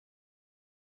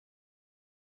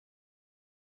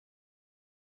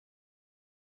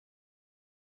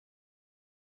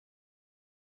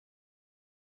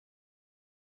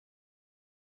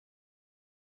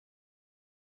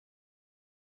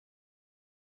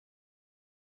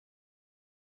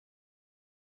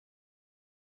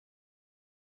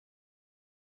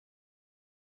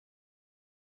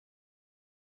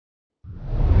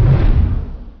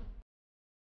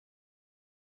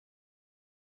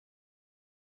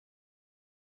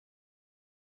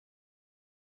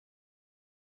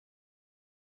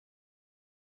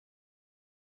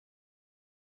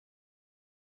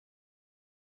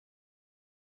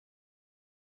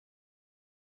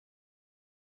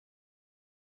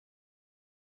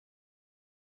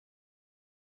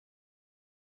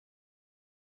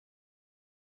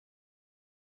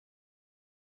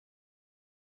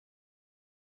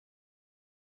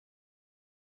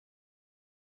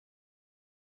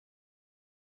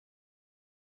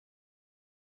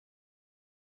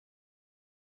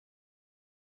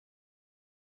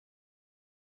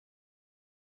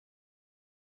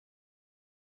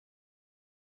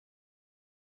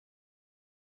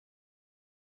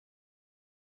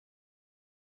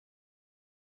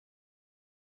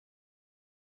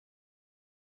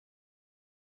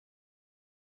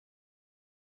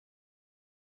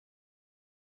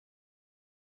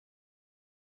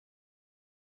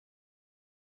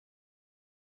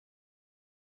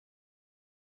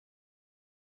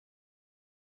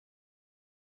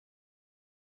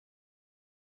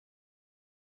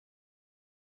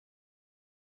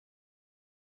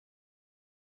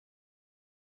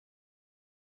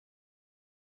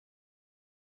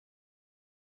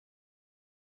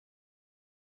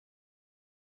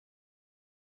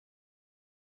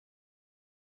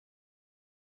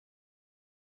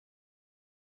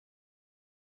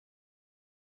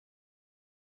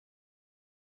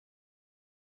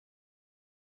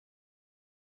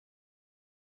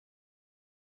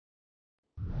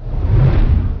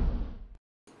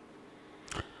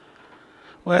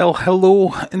Well, hello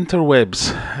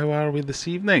interwebs. How are we this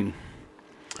evening?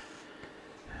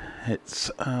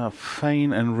 It's a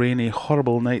fine and rainy,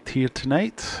 horrible night here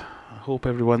tonight. I hope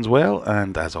everyone's well,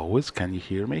 and as always, can you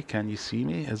hear me? Can you see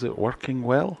me? Is it working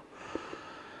well?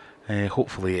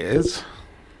 Hopefully it is.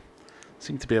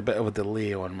 Seems to be a bit of a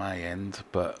delay on my end,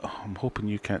 but I'm hoping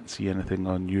you can't see anything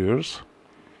on yours.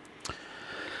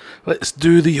 Let's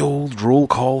do the old roll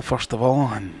call first of all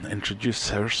and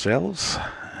introduce ourselves.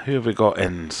 Who have we got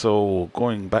in? So,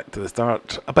 going back to the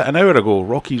start, about an hour ago,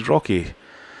 Rocky's Rocky.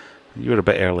 You were a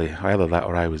bit early, either that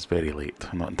or I was very late,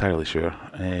 I'm not entirely sure.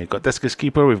 Got Discus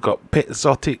Keeper, we've got Pet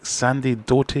Exotic, Sandy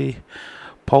Doty,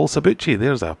 Paul Sabucci,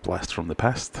 there's a blast from the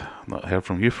past. Not heard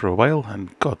from you for a while,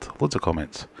 and God, loads of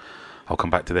comments. I'll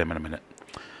come back to them in a minute.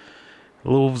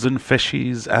 Loaves and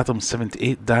Fishies,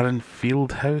 Adam78, Darren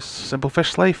Fieldhouse, Simple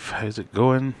Fish Life, how's it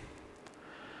going?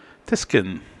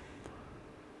 Tiskin.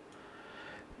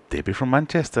 Debbie from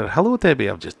Manchester. Hello Debbie,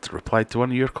 I've just replied to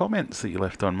one of your comments that you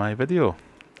left on my video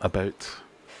about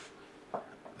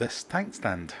this tank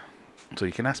stand. So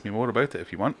you can ask me more about it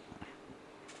if you want.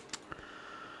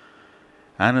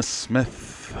 Anna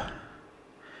Smith.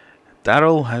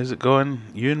 Daryl, how's it going?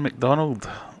 Ewan McDonald.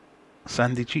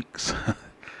 Sandy Cheeks.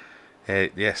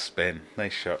 Yes, Ben,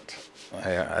 nice shirt.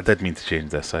 I did mean to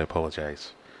change this, I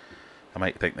apologise. I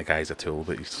might think the guy's a tool,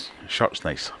 but his shirt's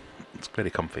nice. It's very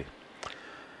comfy.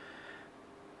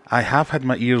 I have had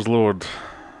my ears lowered.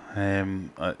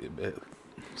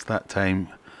 It's that time.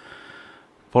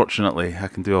 Fortunately, I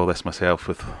can do all this myself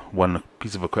with one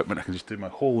piece of equipment. I can just do my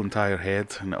whole entire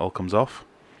head and it all comes off.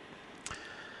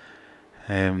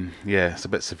 Yeah, it's a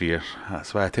bit severe.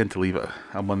 That's why I tend to leave it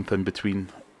a month in between,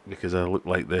 because I look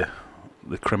like the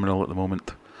criminal at the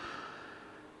moment.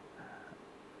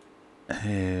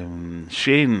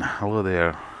 Shane, hello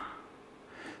there.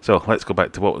 So, let's go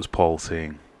back to what was Paul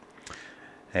saying.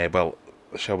 Well,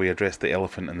 shall we address the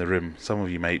elephant in the room? Some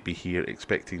of you might be here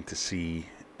expecting to see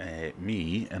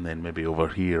me, and then maybe over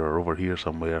here or over here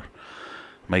somewhere,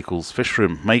 Michael's Fish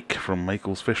Room. Mike from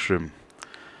Michael's Fish Room.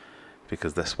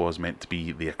 Because this was meant to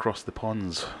be the Across the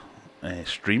Ponds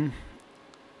stream.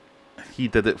 He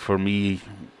did it for me,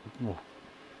 well,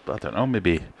 I don't know,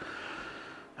 maybe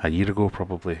a year ago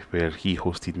probably, where he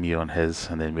hosted me on his,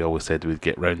 and then we always said we'd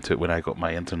get round to it when I got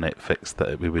my internet fixed,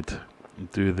 that we would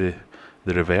do the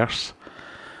reverse.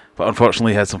 But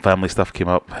unfortunately he had some family stuff came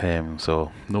up,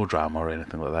 so no drama or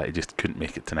anything like that. He just couldn't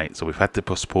make it tonight, so we've had to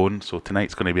postpone. So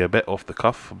tonight's going to be a bit off the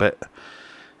cuff, a bit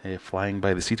flying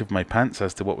by the seat of my pants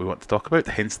as to what we want to talk about,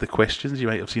 hence the questions you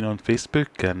might have seen on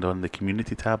Facebook and on the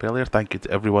community tab earlier. Thank you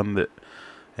to everyone that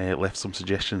left some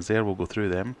suggestions there. We'll go through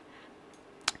them.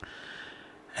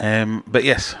 But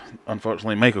yes,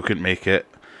 unfortunately Michael couldn't make it.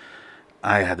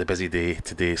 I had a busy day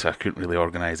today, so I couldn't really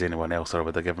organise anyone else, or I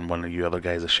would have given one of you other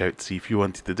guys a shout to see if you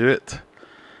wanted to do it.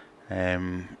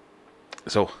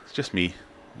 So, it's just me.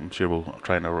 I'm sure we'll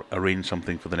try and arrange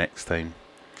something for the next time.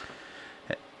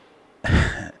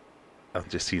 I've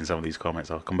just seen some of these comments,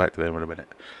 I'll come back to them in a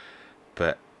minute.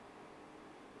 But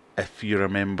if you're a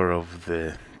member of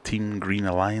the Team Green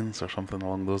Alliance or something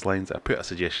along those lines, I put a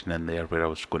suggestion in there where I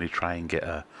was going to try and get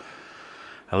a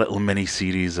little mini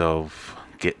series of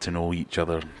get to know each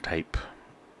other type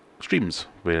streams,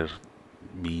 where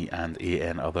me and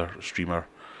an other streamer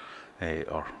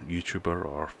or YouTuber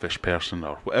or fish person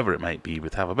or whatever it might be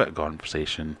would have a bit of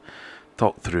conversation,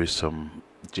 talk through some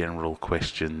general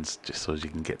questions just so as you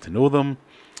can get to know them,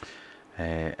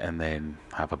 and then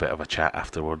have a bit of a chat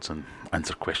afterwards and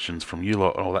answer questions from you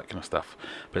lot and all that kind of stuff.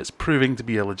 But it's proving to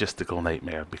be a logistical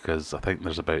nightmare, because I think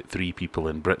there's about 3 people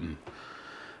in Britain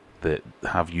that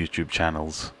have YouTube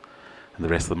channels, and the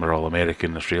rest of them are all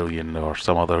American, Australian, or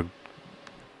some other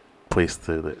place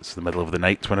that's the middle of the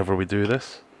night whenever we do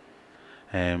this.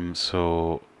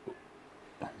 So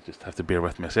you just have to bear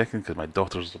with me a second, because my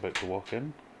daughter's about to walk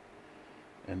in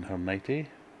her nightie.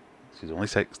 She's only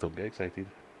 6, don't get excited.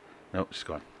 No, she's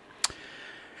gone.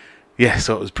 Yeah,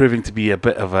 so it was proving to be a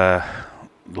bit of a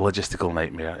logistical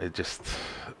nightmare. It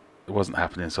wasn't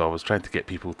happening, so I was trying to get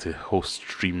people to host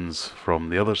streams from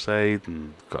the other side,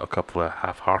 and got a couple of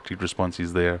half-hearted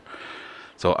responses there.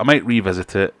 So I might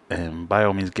revisit it. By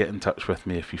all means, get in touch with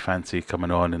me if you fancy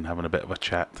coming on and having a bit of a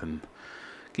chat and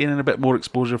gaining a bit more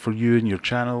exposure for you and your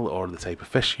channel, or the type of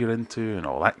fish you're into and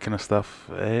all that kind of stuff.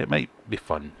 It might be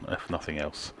fun, if nothing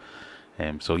else.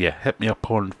 So yeah, hit me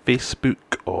up on Facebook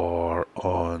or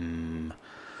on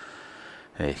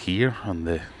here on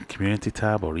the community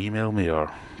tab, or email me,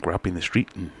 or grab me in the street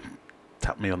and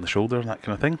tap me on the shoulder, that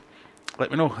kind of thing. Let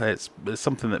me know. It's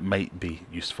something that might be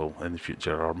useful in the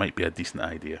future, or might be a decent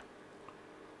idea.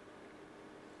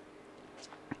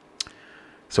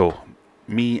 So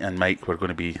me and Mike were going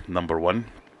to be number one,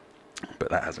 but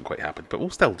that hasn't quite happened. But we'll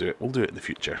still do it. We'll do it in the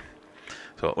future.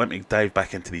 So let me dive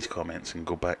back into these comments and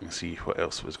go back and see what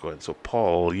else was going. So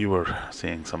Paul, you were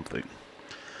saying something.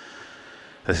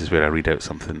 This is where I read out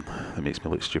something that makes me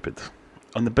look stupid.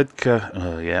 On the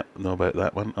BIDCA, yeah, know about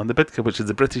that one. On the BIDCA, which is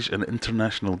the British and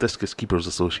International Discus Keepers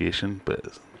Association,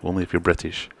 but only if you're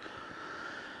British.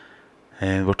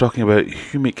 And we're talking about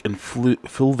humic and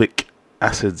fulvic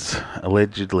acids,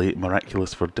 allegedly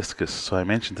miraculous for discus. So I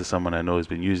mentioned to someone I know who's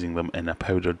been using them in a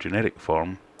powdered generic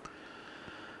form.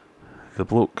 The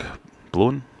bloke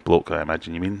I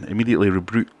imagine you mean, immediately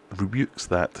rebukes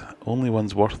that. Only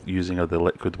ones worth using are the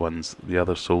liquid ones. The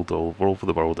others sold all over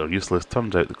the world are useless.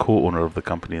 Turns out the co-owner of the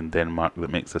company in Denmark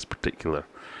that makes this particular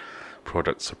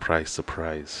product, surprise,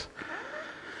 surprise.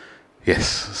 Yes,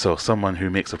 so someone who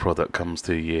makes a product comes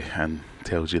to you and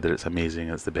tells you that it's amazing,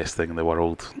 it's the best thing in the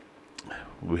world.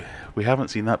 We haven't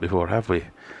seen that before, have we?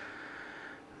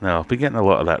 No, I've been getting a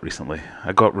lot of that recently.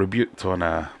 I got rebuked on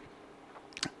a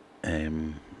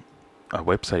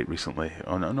website recently.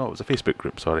 Oh no, it was a Facebook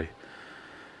group, sorry.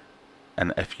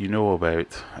 And if you know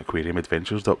about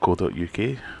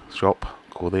aquariumadventures.co.uk shop,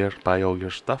 go there, buy all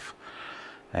your stuff.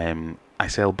 I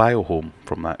sell Biohome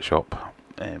from that shop.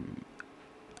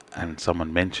 And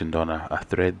someone mentioned on a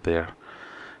thread there,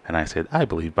 and I said, I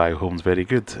believe Biohome's very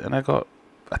good, and I got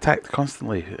attacked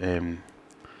constantly.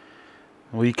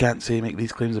 Well, you can't make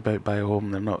these claims about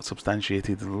Biohome, they're not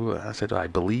substantiated. I said, I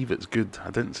believe it's good.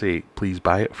 I didn't say, please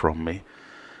buy it from me.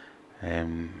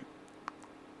 And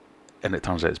it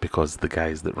turns out it's because the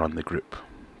guys that run the group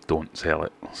don't sell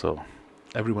it. So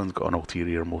everyone's got an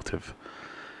ulterior motive.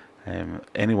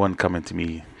 Anyone coming to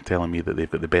me telling me that they've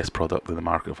got the best product in the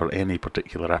market for any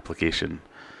particular application,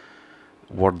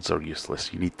 words are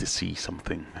useless. You need to see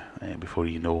something before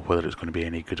you know whether it's going to be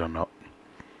any good or not.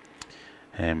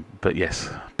 But yes,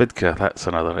 BIDCA, that's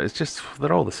another. It's just,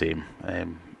 they're all the same.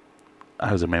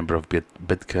 I was a member of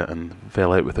BIDCA and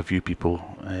fell out with a few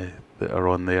people that are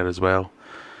on there as well.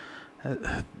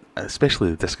 Especially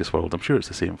the discus world. I'm sure it's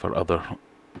the same for other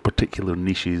particular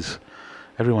niches.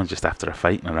 Everyone's just after a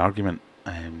fight and an argument.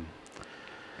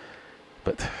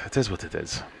 But it is what it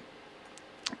is.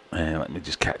 Let me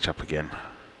just catch up again.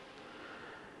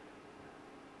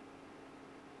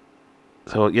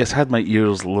 So yes, had my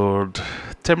ears lured.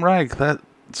 Tim Ragg,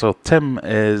 so Tim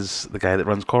is the guy that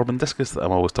runs Corbin Discus that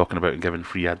I'm always talking about and giving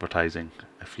free advertising.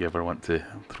 If you ever want to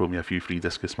throw me a few free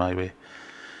discus my way.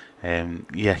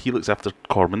 Yeah, he looks after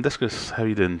Corbin Discus. How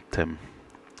you doing, Tim?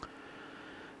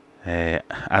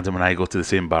 Adam and I go to the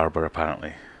same barber,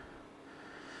 apparently.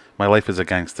 My life as a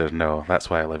gangster, no, that's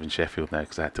why I live in Sheffield now,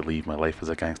 because I had to leave my life as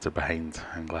a gangster behind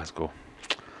in Glasgow.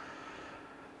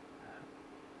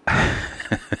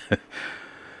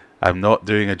 I'm not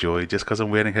doing a Joey just because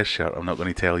I'm wearing his shirt. I'm not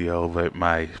going to tell you all about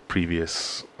my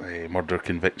previous murder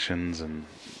convictions and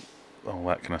all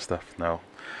that kind of stuff. No,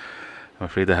 I'm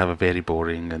afraid I have a very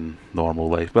boring and normal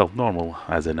life. Well, normal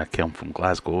as in I come from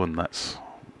Glasgow, and that's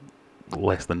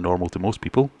less than normal to most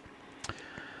people.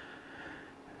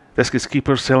 Discus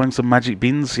Keepers selling some magic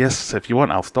beans. Yes, if you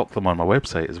want, I'll stock them on my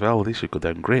website as well. They should go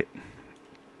down great.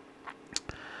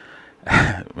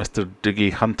 Mr.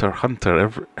 Doogie Hunter,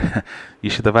 you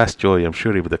should have asked Joey. I'm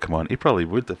sure he would have come on. He probably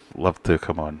would have loved to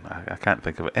come on. I can't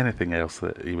think of anything else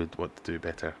that he would want to do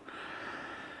better.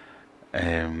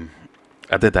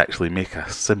 I did actually make a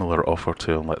similar offer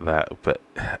to him like that, but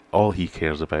all he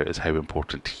cares about is how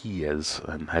important he is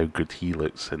and how good he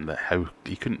looks, and how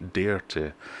he couldn't dare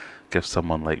to give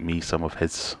someone like me some of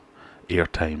his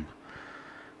airtime.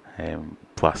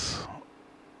 Plus,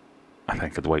 I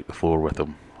think I'd wipe the floor with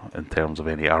him in terms of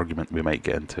any argument we might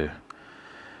get into.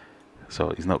 So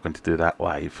he's not going to do that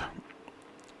live.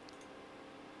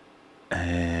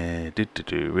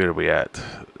 Where are we at?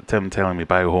 Tim telling me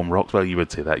Biohome rocks. Well, you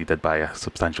would say that. You did buy a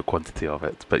substantial quantity of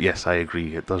it. But yes, I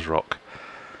agree. It does rock.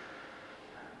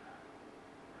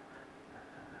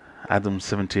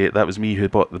 Adam78, that was me who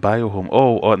bought the Biohome.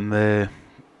 Oh, on the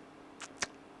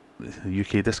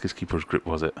UK Discus Keepers group,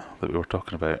 was it, that we were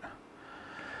talking about?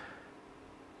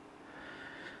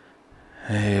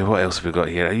 What else have we got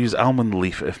here? I use almond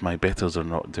leaf if my betters are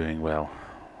not doing well.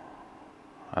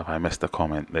 Have I missed a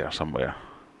comment there somewhere?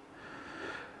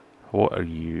 What are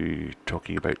you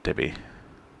talking about, Debbie?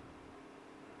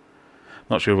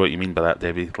 Not sure what you mean by that,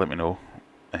 Debbie. Let me know.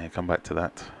 Come back to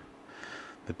that.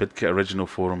 The BIDCA original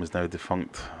forum is now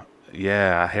defunct.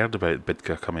 Yeah, I heard about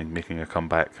BIDCA making a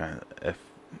comeback.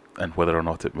 And whether or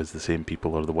not it was the same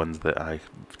people or the ones that I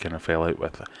kind of fell out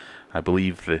with. I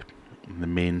believe the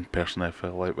main person I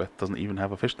fell out with doesn't even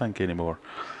have a fish tank anymore.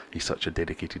 He's such a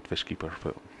dedicated fish keeper,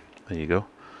 but there you go.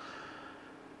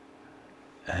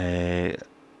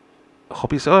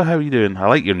 Hobbyist, oh, how are you doing? I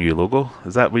like your new logo.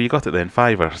 Is that where you got it then?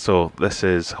 Fiverr. So this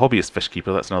is Hobbyist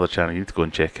Fishkeeper. That's another channel you need to go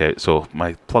and check out. So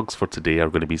my plugs for today are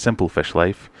going to be Simple Fish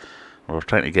Life. We're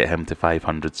trying to get him to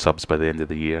 500 subs by the end of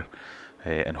the year.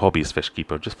 And Hobbyist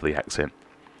Fishkeeper, just for the accent.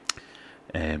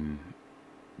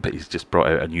 But he's just brought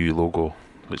out a new logo,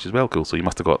 which is well cool. So you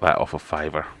must have got that off of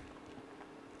Fiverr.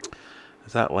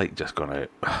 Is that light just gone out?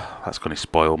 That's going to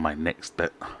spoil my next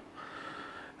bit.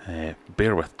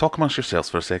 Bear with. Talk amongst yourselves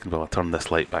for a second while I turn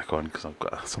this light back on, because I've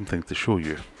got something to show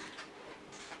you.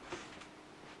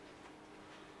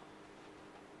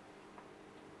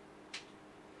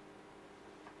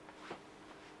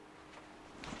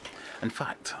 In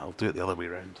fact, I'll do it the other way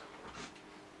around.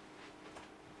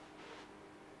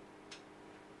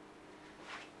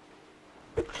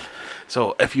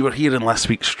 So, if you were here in last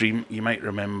week's stream, you might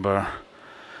remember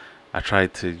I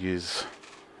tried to use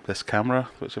this camera,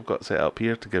 which I've got set up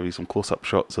here, to give you some close-up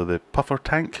shots of the puffer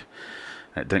tank.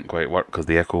 It didn't quite work because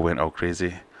the echo went all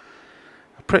crazy.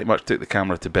 I pretty much took the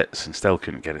camera to bits and still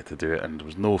couldn't get it to do it, and there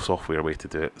was no software way to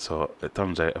do it, so it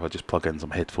turns out if I just plug in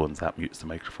some headphones, that mutes the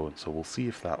microphone, so we'll see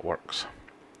if that works.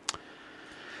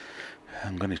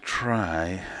 I'm going to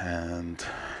try and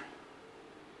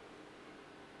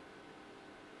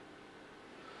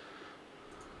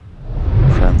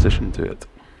transition to it.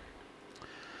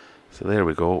 So there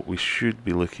we go. We should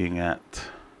be looking at...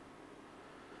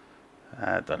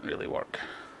 That doesn't really work.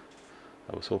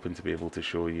 I was hoping to be able to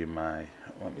show you my...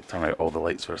 Let me turn out all the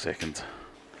lights for a second.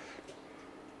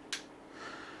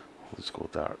 We'll just go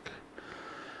dark.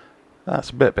 That's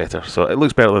a bit better. So it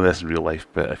looks better than this in real life,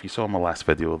 but if you saw my last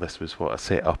video, this was what I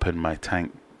set up in my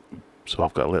tank. So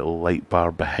I've got a little light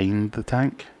bar behind the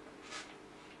tank.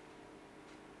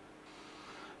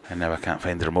 And now I can't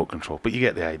find the remote control, but you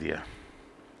get the idea.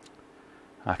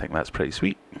 I think that's pretty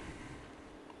sweet.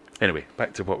 Anyway,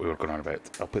 back to what we were going on about.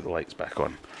 I'll put the lights back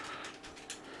on.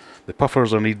 The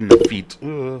puffers are needing a feed.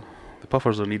 The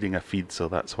puffers are needing a feed, so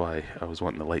that's why I was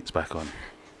wanting the lights back on.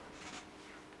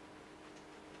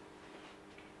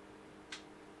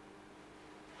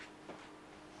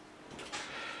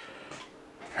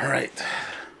 Alright.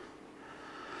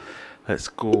 Let's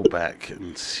go back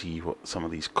and see what some of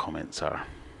these comments are.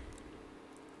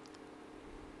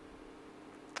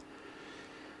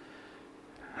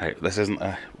 Right, this isn't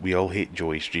a we all hate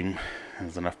Joey stream.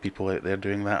 There's enough people out there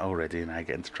doing that already and I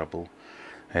get into trouble.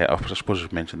 I suppose I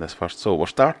should mention this first. So we're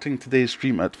starting today's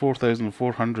stream at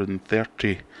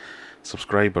 4,430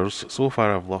 subscribers. So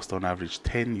far I've lost on average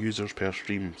 10 users per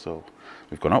stream, so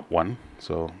we've gone up one,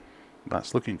 so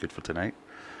that's looking good for tonight.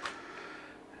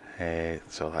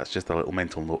 So that's just a little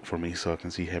mental note for me, so I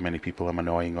can see how many people I'm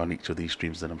annoying on each of these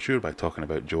streams, and I'm sure by talking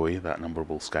about Joey that number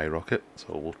will skyrocket,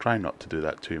 so we'll try not to do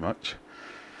that too much.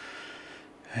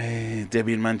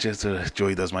 Debbie in Manchester,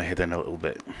 Joey does my head in a little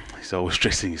bit. He's always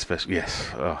stressing his fish.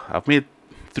 Yes, I've made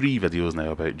 3 videos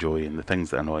now about Joey and the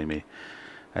things that annoy me.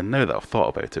 And now that I've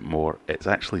thought about it more, it's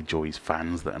actually Joey's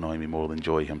fans that annoy me more than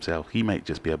Joey himself. He might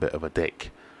just be a bit of a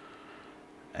dick.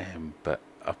 But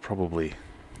I've probably...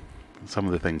 Some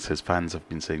of the things his fans have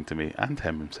been saying to me, and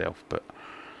him himself, but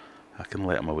I can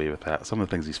let him away with that. Some of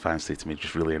the things his fans say to me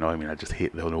just really annoy me, and I just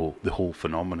hate the whole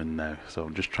phenomenon now. So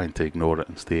I'm just trying to ignore it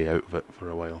and stay out of it for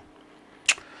a while.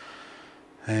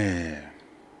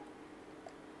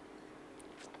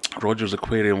 Roger's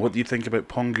Aquarium, what do you think about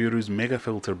Ponguru's mega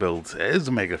filter build? It is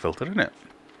a mega filter, isn't it?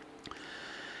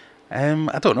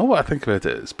 I don't know what I think about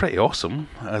it. It's pretty awesome,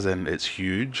 as in it's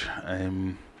huge.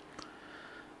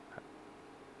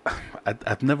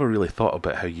 I've never really thought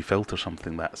about how you filter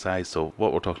something that size. So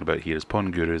what we're talking about here is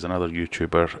Ponguru is another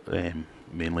YouTuber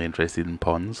mainly interested in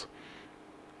ponds,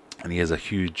 and he has a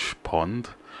huge pond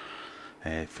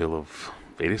full of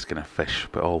various kind of fish,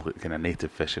 but all kind of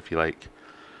native fish if you like,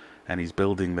 and he's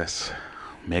building this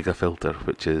mega filter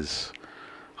which is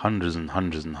hundreds and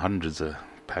hundreds and hundreds of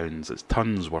pounds. It's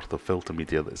tons worth of filter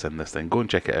media that's in this thing. Go and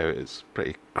check it out, it's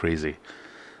pretty crazy.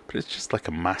 But it's just like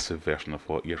a massive version of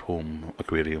what your home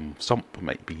aquarium sump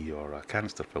might be, or a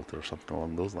canister filter or something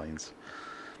along those lines.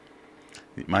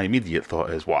 My immediate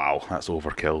thought is, wow, that's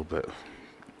overkill, but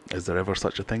is there ever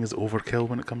such a thing as overkill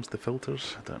when it comes to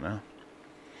filters? I don't know.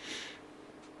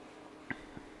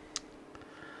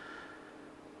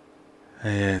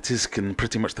 It is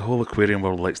pretty much the whole aquarium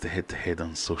world likes to head-to-head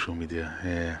on social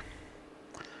media.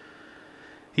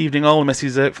 Evening all,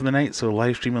 Missy's out for the night, so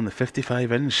live stream on the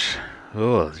 55-inch.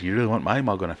 Oh, you really want my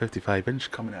mug on a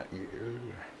 55-inch coming at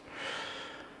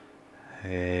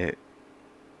you.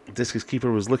 Discus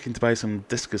Keeper was looking to buy some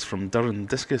discus from Durham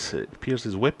Discus. It appears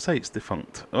his website's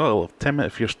defunct. Oh, Tim,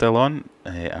 if you're still on,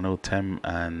 I know Tim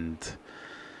and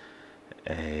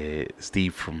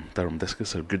Steve from Durham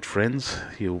Discus are good friends.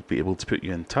 He'll be able to put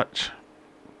you in touch.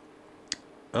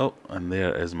 Oh, and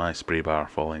there is my spray bar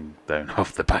falling down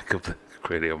off the back of the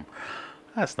aquarium.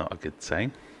 That's not a good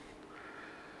sign.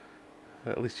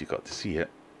 But at least you got to see it.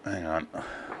 Hang on,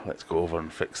 let's go over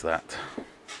and fix that.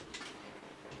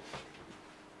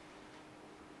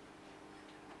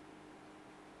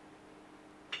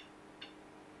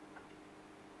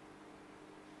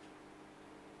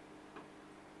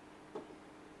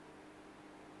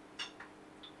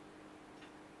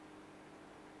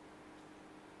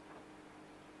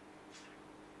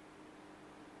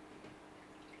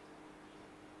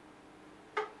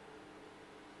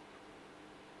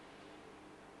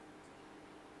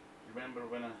 Remember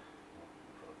when I...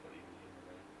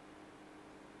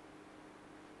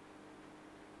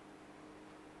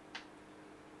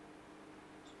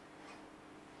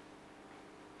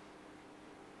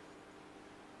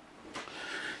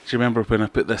 Do you remember when I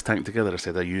put this tank together, I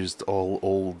said I used all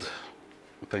old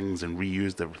things and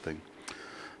reused everything?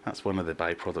 That's one of the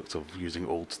byproducts of using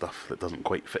old stuff that doesn't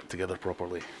quite fit together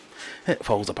properly. It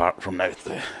falls apart from now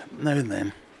and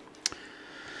then.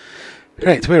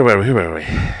 Right, where were we?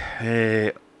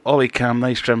 Ollie Cam,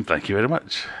 nice trim, thank you very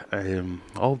much.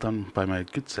 All done by my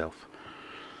good self.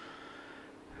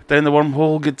 Down the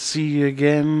wormhole, good to see you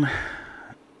again.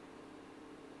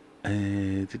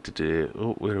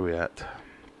 Oh, where are we at?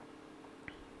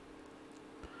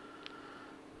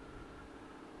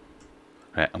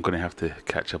 Right, I'm going to have to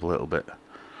catch up a little bit.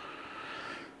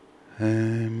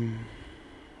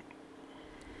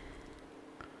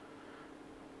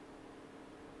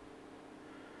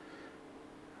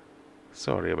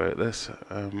 Sorry about this.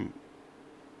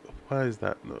 Why is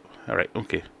that? No. Alright,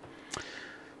 okay.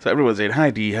 So everyone's saying, hi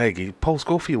D, hi G. Paul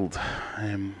Schofield.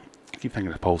 I keep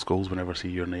thinking of Paul Scholes whenever I see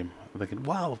your name. I'm thinking,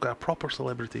 wow, I've got a proper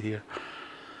celebrity here.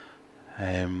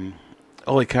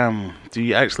 Ollie Cam, do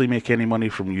you actually make any money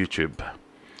from YouTube?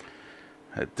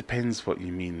 It depends what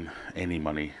you mean, any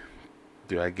money.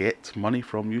 Do I get money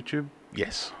from YouTube?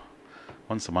 Yes.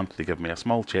 Once a month they give me a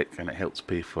small check and it helps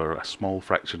pay for a small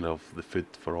fraction of the food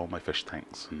for all my fish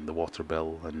tanks and the water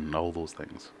bill and all those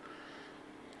things.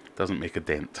 Doesn't make a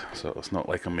dent, so it's not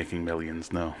like I'm making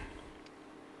millions, no.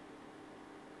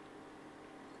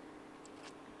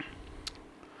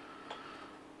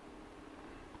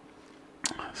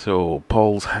 So,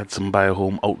 Paul's had some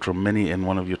Biohome Ultra Mini in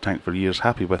one of your tank for years,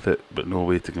 happy with it, but no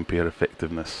way to compare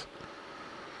effectiveness.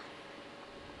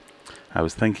 I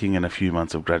was thinking in a few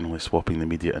months of gradually swapping the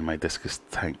media in my discus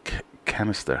tank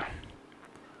canister.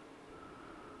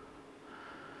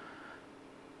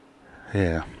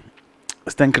 Yeah.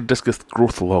 Stinker discus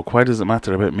growth log, why does it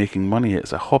matter about making money?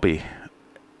 It's a hobby.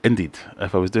 Indeed,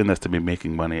 if I was doing this to be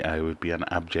making money, I would be an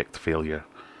abject failure.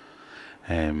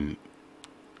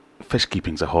 Fish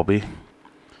keeping's a hobby.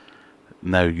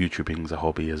 Now YouTubing's a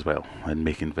hobby as well, and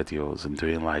making videos and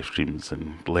doing live streams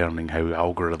and learning how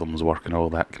algorithms work and all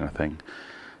that kind of thing.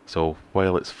 So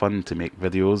while it's fun to make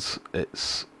videos,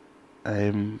 it's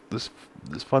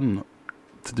fun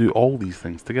to do all these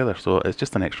things together. So it's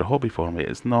just an extra hobby for me.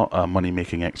 It's not a money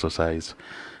making exercise.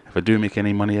 If I do make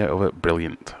any money out of it,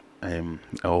 brilliant. It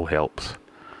all helps.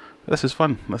 This is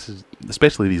fun. This is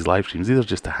especially these live streams. These are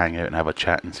just to hang out and have a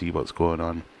chat and see what's going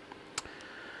on.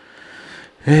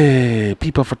 Hey,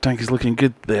 People for Tank is looking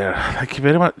good there. Thank you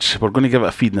very much. We're going to give it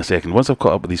a feed in a second, once I've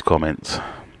caught up with these comments.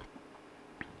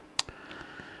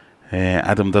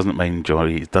 Adam doesn't mind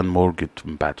Jory. He's done more good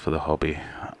than bad for the hobby.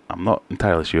 I'm not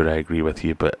entirely sure I agree with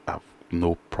you, but I've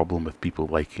no problem with people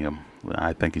liking him.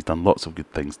 I think he's done lots of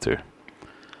good things too.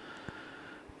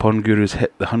 Pond Guru's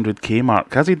hit the 100k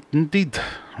mark. Has he indeed?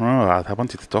 Oh, I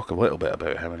wanted to talk a little bit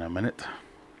about him in a minute.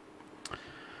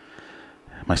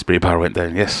 My spray bar went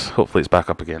down. Yes, hopefully it's back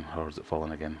up again. Or is it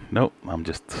falling again? No, I'm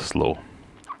just slow.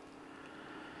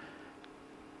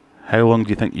 How long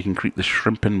do you think you can creep the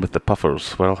shrimp in with the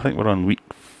puffers? Well, I think we're on week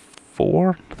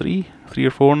 3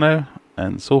 or 4 now.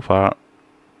 And so far,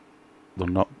 they're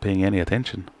not paying any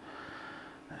attention.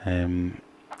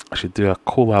 I should do a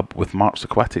collab with Mark's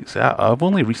Aquatics. I've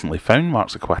only recently found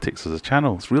Mark's Aquatics as a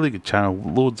channel. It's a really good channel.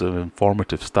 Loads of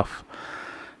informative stuff.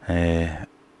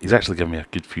 He's actually given me a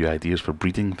good few ideas for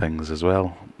breeding things as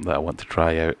well that I want to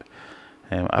try out.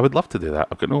 I would love to do that.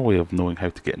 I've got no way of knowing how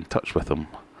to get in touch with him.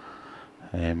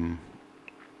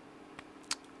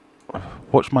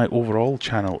 What's my overall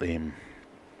channel aim?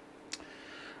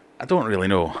 I don't really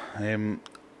know.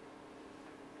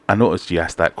 I noticed you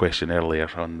asked that question earlier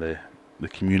on the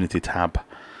community tab.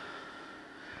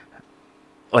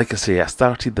 Like I say, I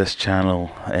started this channel.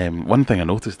 One thing I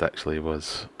noticed actually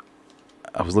was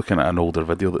I was looking at an older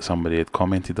video that somebody had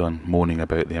commented on, moaning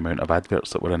about the amount of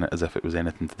adverts that were in it, as if it was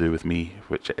anything to do with me,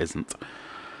 which it isn't.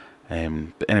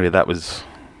 But anyway, that was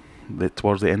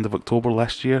towards the end of October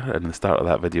last year, and the start of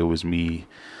that video was me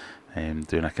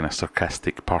doing a kind of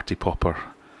sarcastic party popper,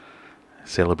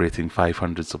 celebrating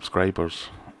 500 subscribers,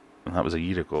 and that was a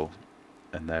year ago,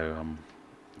 and now I'm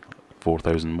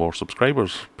 4,000 more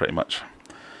subscribers, pretty much,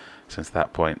 since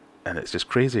that point. And it's just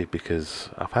crazy because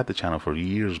I've had the channel for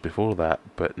years before that,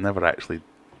 but never actually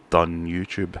done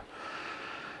YouTube.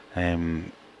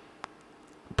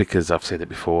 Because I've said it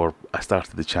before, I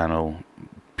started the channel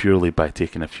purely by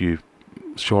taking a few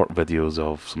short videos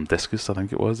of some discus, I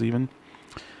think it was even,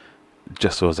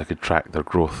 just so as I could track their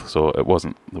growth. So it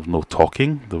wasn't, there was no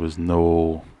talking, there was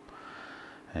no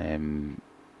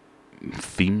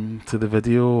theme to the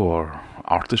video or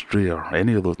artistry or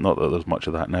any of those, not that there's much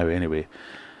of that now anyway,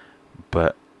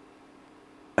 but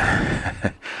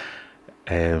it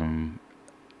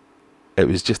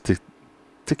was just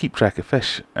to keep track of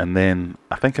fish. And then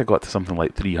I think I got to something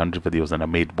like 300 videos, and I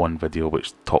made one video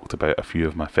which talked about a few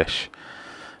of my fish,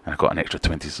 and I got an extra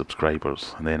 20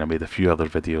 subscribers. And then I made a few other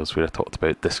videos where I talked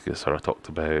about discus, or I talked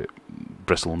about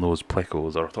bristlenose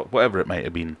plecos, or I talked whatever it might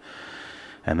have been.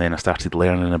 And then I started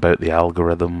learning about the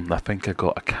algorithm. I think I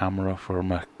got a camera for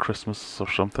my Christmas or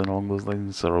something along those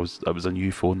lines, or it was a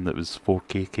new phone that was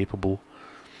 4K capable.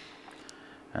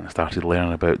 And I started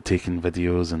learning about taking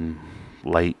videos and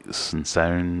lights and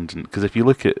sound. Because if you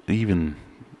look at even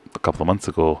a couple of months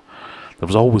ago, there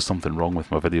was always something wrong with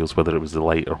my videos, whether it was the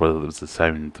light or whether it was the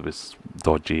sound that was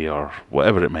dodgy or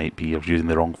whatever it might be. I was using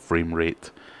the wrong frame rate.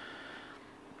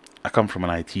 I come from an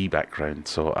IT background,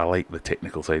 so I like the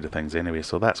technical side of things anyway,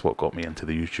 so that's what got me into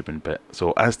the YouTubing bit.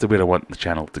 So as to where I want the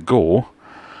channel to go,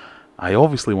 I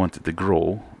obviously want it to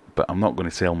grow, but I'm not going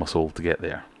to sell my soul to get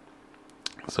there.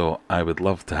 So I would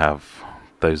love to have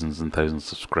thousands and thousands of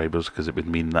subscribers, because it would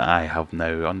mean that I have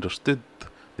now understood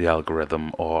the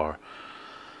algorithm, or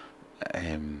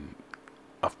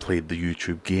I've played the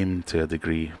YouTube game to a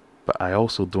degree. But I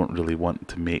also don't really want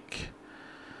to make...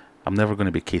 I'm never going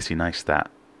to be Casey Neistat,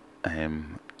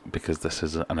 because this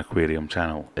is an aquarium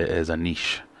channel. It is a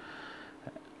niche.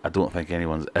 I don't think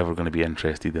anyone's ever going to be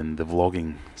interested in the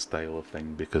vlogging style of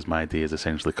thing, because my day is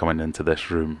essentially coming into this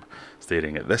room,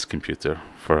 staring at this computer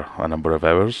for a number of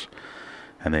hours,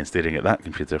 and then staring at that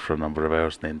computer for a number of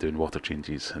hours, and then doing water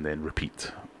changes, and then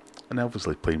repeat. And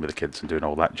obviously playing with the kids and doing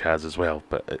all that jazz as well,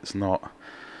 but it's not...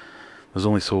 There's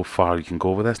only so far you can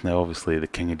go with this. Now obviously the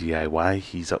king of DIY,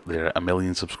 he's up there at 1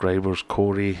 million subscribers.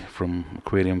 Corey from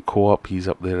Aquarium Co-op, he's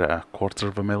up there at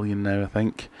 250,000 now, I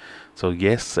think. So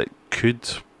yes, it could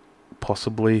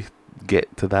possibly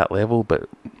get to that level, but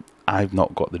I've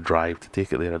not got the drive to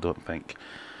take it there, I don't think.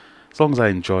 As long as I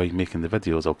enjoy making the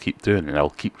videos, I'll keep doing it. I'll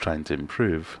keep trying to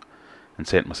improve and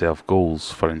set myself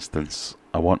goals. For instance,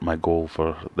 I want my goal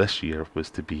for this year was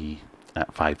to be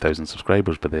at 5,000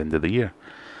 subscribers by the end of the year.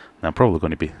 Now, I'm probably going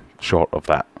to be short of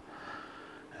that.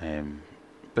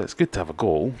 But it's good to have a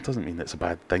goal. It doesn't mean it's a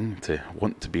bad thing to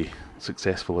want to be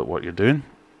successful at what you're doing.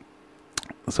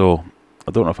 So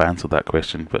I don't know if I answered that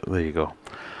question, but there you go.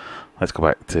 Let's go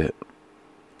back to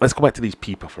these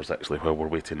pea puffers actually while we're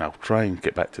waiting. I'll try and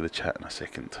get back to the chat in a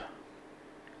second.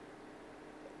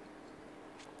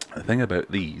 The thing about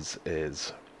these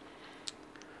is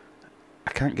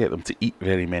I can't get them to eat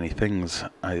very many things.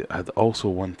 I had also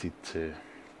wanted to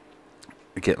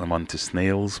get them onto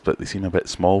snails, but they seem a bit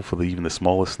small for even the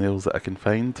smallest snails that I can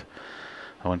find.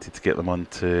 I wanted to get them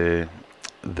onto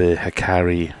the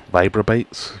Hikari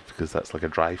Vibrabites, because that's like a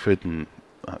dry food and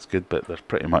that's good, but they're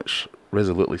pretty much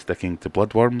resolutely sticking to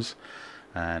bloodworms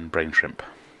and brine shrimp.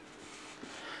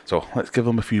 So let's give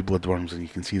them a few bloodworms and you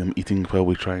can see them eating while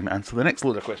we try and answer the next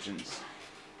load of questions.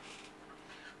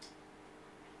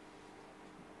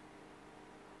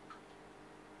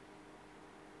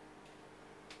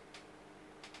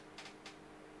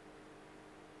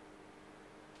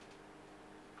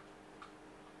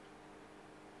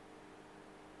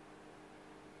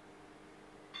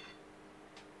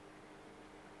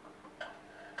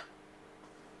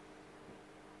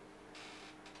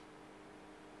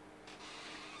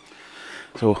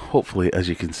 So hopefully, as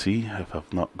you can see, if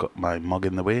I've not got my mug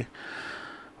in the way,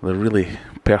 they're really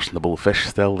personable fish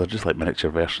still. They're just like miniature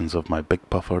versions of my big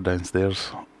puffer downstairs.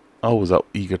 Always up,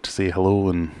 eager to say hello,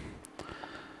 and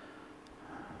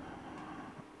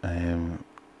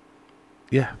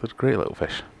yeah, they're great little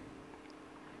fish.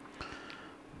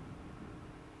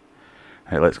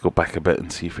 Right, let's go back a bit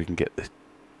and see if we can get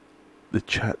the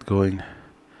chat going.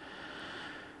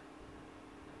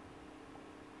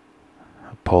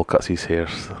 Paul cuts his hair,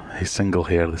 his single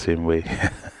hair the same way.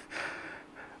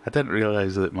 I didn't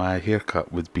realise that my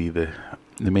haircut would be the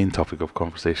main topic of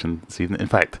conversation this evening. In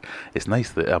fact, it's nice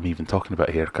that I'm even talking about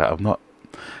a haircut. I've not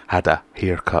had a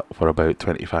haircut for about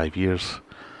 25 years.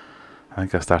 I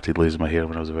think I started losing my hair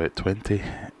when I was about 20,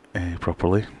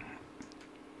 properly.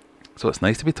 So it's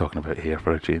nice to be talking about hair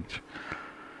for a change.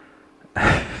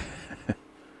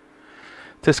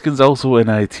 Tiskin's also in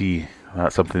IT.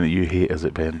 That's something that you hate, is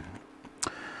it, Ben?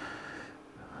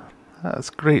 That's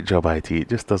a great job, IT. It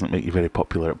just doesn't make you very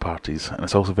popular at parties, and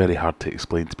it's also very hard to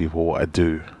explain to people what I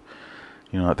do.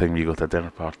 You know that thing when you go to a dinner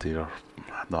party, or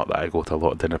not that I go to a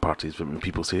lot of dinner parties, but when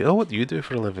people say, "Oh, what do you do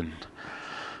for a living?"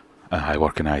 I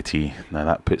work in IT. Now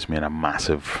that puts me in a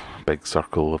massive, big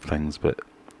circle of things, but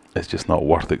it's just not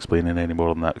worth explaining any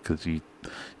more than that, because you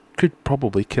could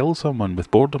probably kill someone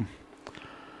with boredom.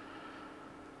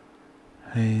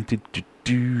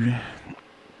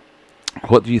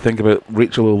 What do you think about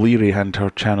Rachel O'Leary and her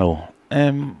channel?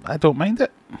 I don't mind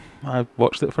it. I've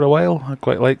watched it for a while. I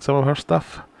quite like some of her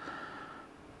stuff.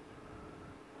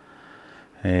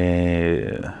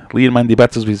 Lee and Mandy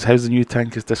Battles says, how's the new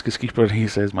tank as Discus Keeper? And he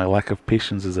says, my lack of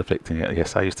patience is affecting it.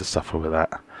 Yes, I used to suffer with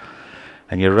that.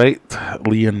 And you're right,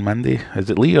 Lee and Mandy. Is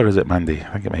it Lee or is it Mandy?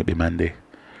 I think it might be Mandy.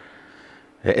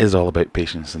 It is all about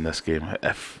patience in this game.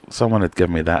 If someone had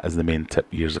given me that as the main tip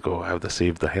years ago, I would have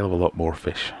saved a hell of a lot more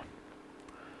fish.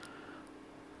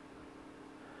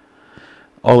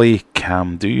 Ollie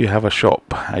Cam, do you have a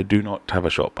shop? I do not have a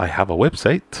shop. I have a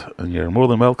website, and you're more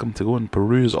than welcome to go and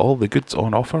peruse all the goods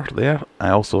on offer there.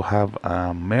 I also have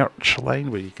a merch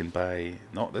line where you can buy,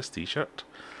 not this t-shirt,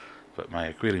 but my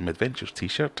Aquarium Adventures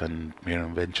t-shirt and Aquarium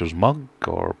Adventures mug,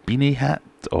 or beanie hat,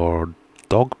 or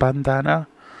dog bandana.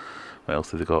 What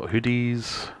else have they got?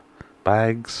 Hoodies,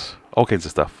 bags, all kinds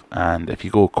of stuff. And if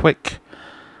you go quick,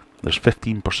 there's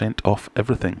 15% off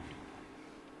everything.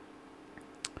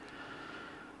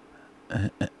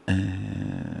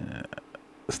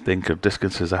 Stinker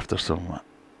Discus says, after some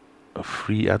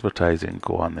free advertising,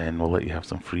 go on then, we'll let you have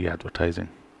some free advertising.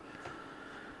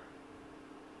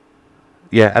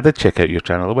 Yeah, I did check out your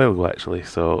channel a while ago actually,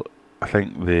 so I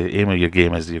think the aim of your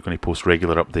game is you're going to post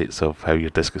regular updates of how your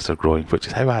discus are growing, which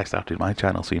is how I started my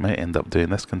channel, so you might end up doing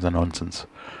this kind of nonsense.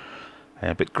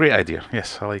 But great idea,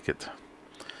 yes, I like it.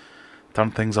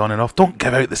 Turn things on and off. Don't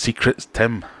give out the secrets,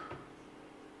 Tim.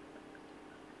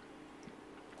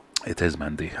 It is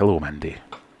Mandy. Hello, Mandy.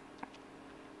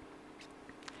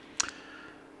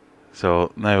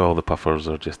 So now all the puffers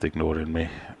are just ignoring me,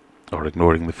 or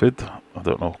ignoring the food. I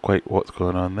don't know quite what's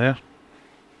going on there.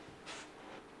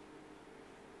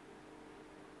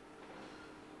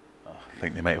 I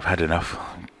think they might have had enough.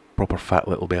 Proper fat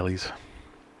little bellies.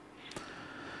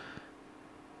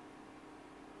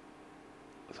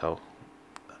 So,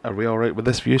 are we all right with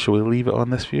this view? Shall we leave it on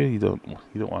this view? You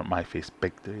don't want my face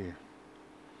big, do you?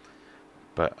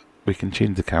 But we can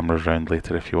change the cameras around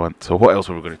later if you want. So what else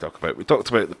were we going to talk about? We talked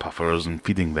about the puffers and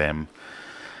feeding them.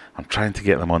 I'm trying to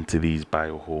get them onto these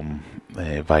BioHome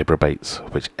Vibra Bites,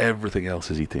 which everything else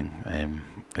is eating,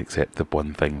 except the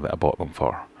one thing that I bought them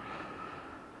for.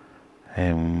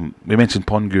 We mentioned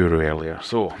Pond Guru earlier,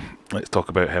 so let's talk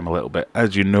about him a little bit.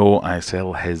 As you know, I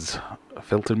sell his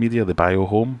filter media, the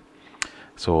BioHome.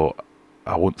 So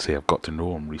I won't say I've got to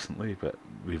know him recently, but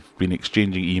we've been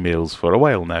exchanging emails for a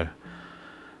while now.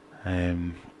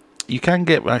 You can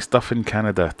get my stuff in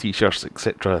Canada, t-shirts,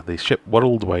 etc. They ship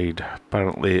worldwide.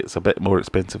 Apparently it's a bit more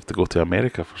expensive to go to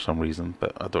America for some reason,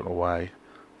 but I don't know why.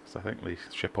 Because I think they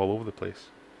ship all over the place.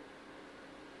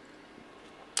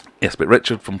 Yes, but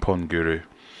Richard from Pond Guru,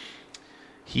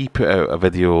 he put out a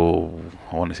video,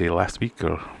 I want to say last week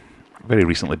or very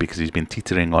recently, because he's been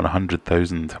teetering on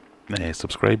 100,000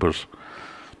 subscribers.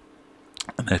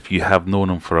 And if you have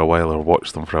known him for a while or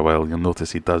watched him for a while, you'll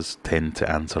notice he does tend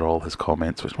to answer all his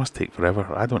comments, which must take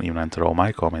forever. I don't even answer all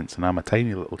my comments, and I'm a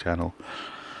tiny little channel.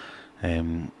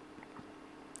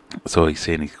 So he's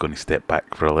saying he's going to step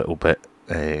back for a little bit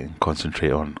and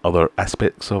concentrate on other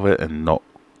aspects of it, and not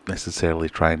necessarily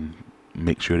try and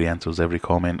make sure he answers every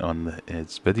comment on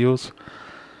his videos.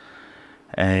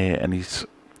 And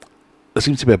there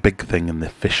seems to be a big thing in the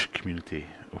fish community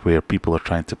where people are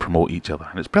trying to promote each other,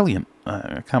 and it's brilliant.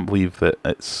 I can't believe that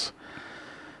it's,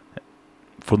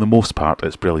 for the most part,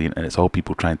 it's brilliant, and it's all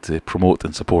people trying to promote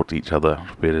and support each other,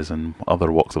 whereas in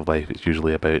other walks of life it's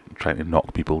usually about trying to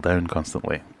knock people down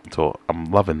constantly. So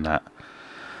I'm loving that.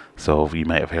 So you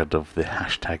might have heard of the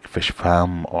hashtag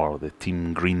FishFam or the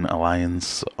Team Green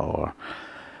Alliance, or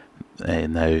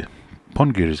now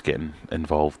Pond Guru's getting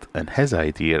involved, and his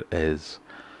idea is,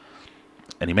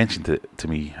 and he mentioned it to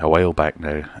me a while back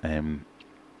now,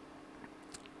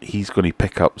 he's going to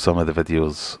pick up some of the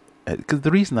videos Because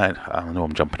the reason I know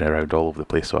I'm jumping around all over the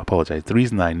place, so I apologise. The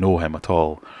reason I know him at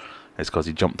all is because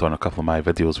he jumped on a couple of my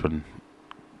videos when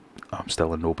I'm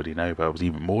still a nobody now, but I was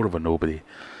even more of a nobody,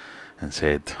 and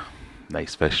said,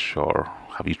 "Nice fish," or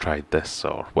 "Have you tried this?"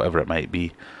 or whatever it might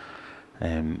be.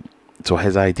 So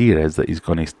his idea is that he's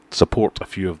going to support a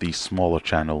few of these smaller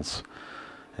channels,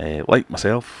 like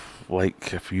myself,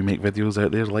 like if you make videos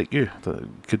out there like you, that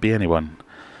could be anyone.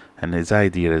 And his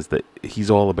idea is that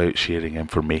he's all about sharing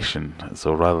information.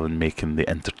 So rather than making the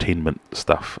entertainment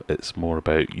stuff, it's more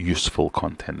about useful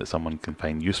content that someone can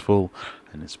find useful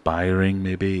and inspiring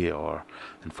maybe, or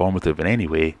informative in any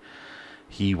way.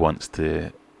 He wants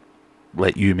to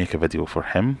let you make a video for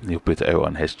him. He'll put it out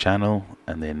on his channel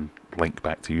and then link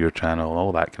back to your channel,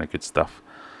 all that kind of good stuff.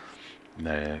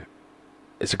 Now,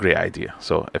 it's a great idea.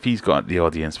 So if he's got the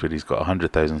audience where he's got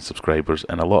 100,000 subscribers,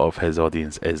 and a lot of his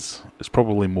audience is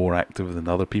probably more active than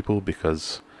other people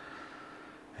because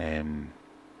he's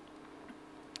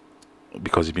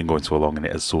been going so long and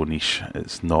it is so niche.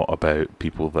 It's not about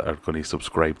people that are going to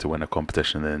subscribe to win a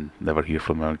competition and never hear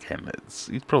from them again.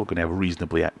 He's probably going to have a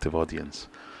reasonably active audience.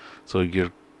 So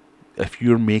if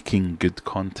you're making good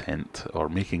content or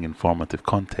making informative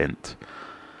content,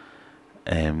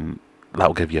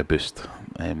 that'll give you a boost.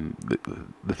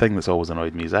 The thing that's always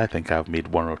annoyed me is I think I've made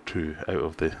 1 or 2 out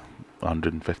of the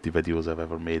 150 videos I've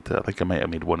ever made. I think I might have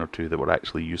made 1 or 2 that were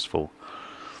actually useful,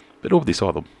 but nobody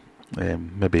saw them.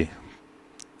 Maybe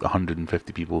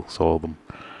 150 people saw them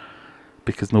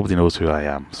because nobody knows who I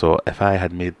am. So if I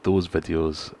had made those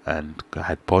videos and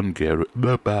had Pond Guru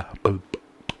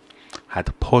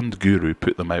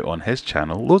put them out on his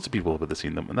channel, loads of people would have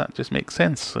seen them, and that just makes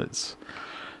sense. It's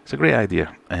a great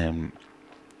idea.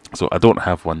 So I don't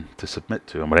have one to submit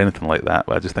to him or anything like that,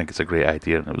 but I just think it's a great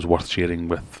idea and it was worth sharing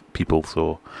with people.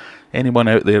 So anyone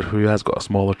out there who has got a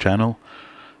smaller channel,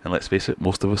 and let's face it,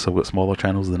 most of us have got smaller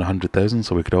channels than 100,000,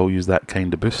 so we could all use that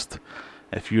kind of boost.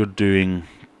 If you're doing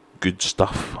good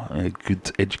stuff,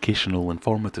 good educational,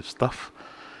 informative stuff,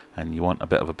 and you want a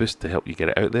bit of a boost to help you get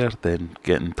it out there, then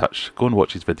get in touch. Go and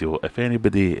watch his video. If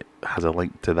anybody has a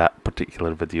link to that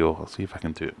particular video, I'll see if I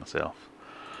can do it myself.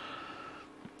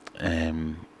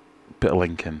 Put a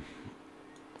link in.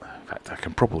 In fact, I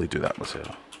can probably do that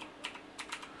myself.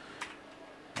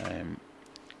 And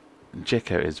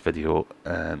check out his video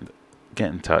and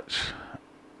get in touch.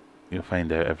 You'll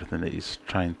find out everything that he's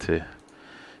trying to.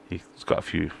 He's got a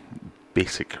few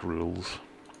basic rules.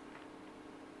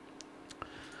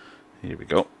 Here we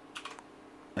go.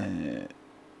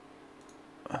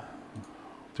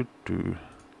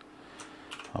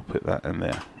 I'll put that in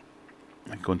there.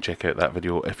 Go and check out that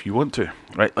video if you want to.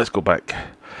 Right, let's go back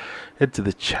into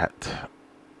the chat.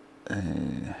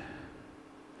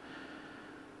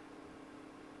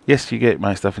 Yes, you get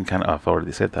my stuff in Canada. I've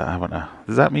already said that, haven't I?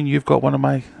 Does that mean you've got one of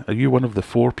my... Are you one of the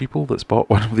 4 people that's bought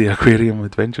one of the Aquarium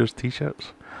Adventures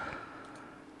t-shirts?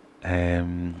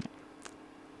 Mandy's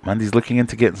looking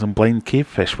into getting some blind cave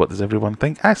fish. What does everyone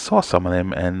think? I saw some of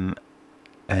them in...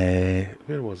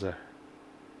 where was I?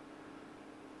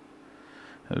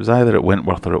 It was either at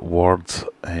Wentworth or at Wards.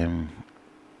 They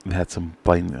had some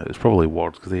blind... It was probably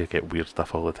Wards because they get weird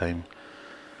stuff all the time.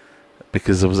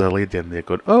 Because there was a lady in there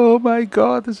going, "Oh my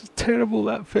god, this is terrible,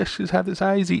 that fish has had its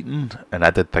eyes eaten." And I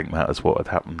did think that is what had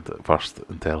happened at first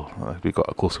until we got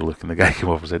a closer look and the guy came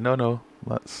over and said, no,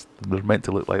 they're meant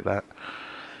to look like that.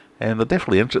 And they're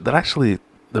definitely interesting.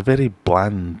 They're very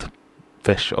bland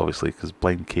fish, obviously, because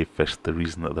blind cave fish, the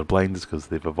reason that they're blind is because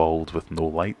they've evolved with no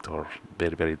light or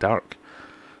very, very dark.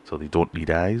 So they don't need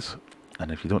eyes. And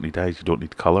if you don't need eyes, you don't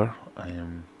need colour.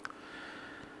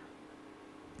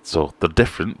 So they're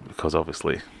different because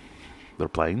obviously they're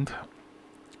blind.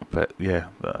 But yeah,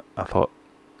 I thought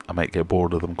I might get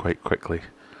bored of them quite quickly.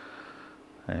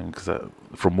 Because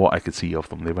from what I could see of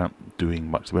them, they weren't doing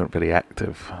much. They weren't very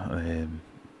active.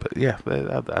 But yeah,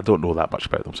 I don't know that much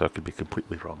about them, so I could be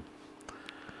completely wrong.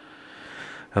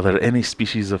 Are there any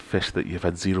species of fish that you've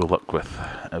had zero luck with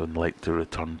I would like to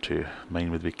return to?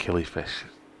 Mine would be killifish.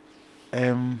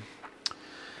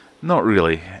 Not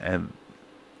really.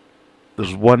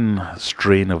 There's one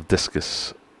strain of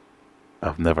discus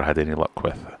I've never had any luck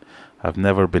with. I've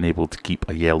never been able to keep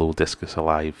a yellow discus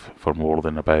alive for more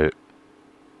than about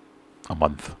a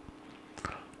month.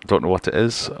 Don't know what it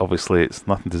is. Obviously it's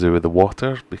nothing to do with the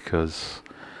water because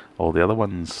all the other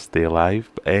ones stay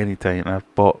alive. But any time I've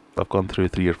gone through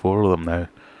 3 or 4 of them now,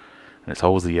 and it's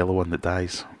always the yellow one that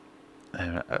dies.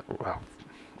 Well,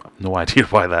 I've no idea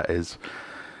why that is.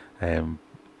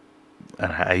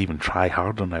 And I even try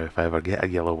harder now if I ever get a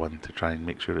yellow one to try and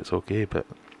make sure it's okay. But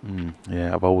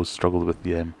yeah, I've always struggled with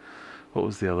the what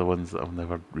was the other ones that I've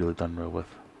never really done well with?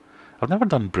 I've never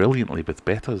done brilliantly with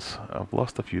betas. I've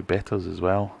lost a few betas as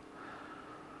well.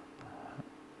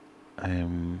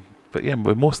 But yeah,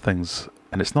 with most things,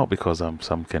 and it's not because I'm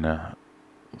some kind of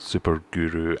super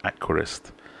guru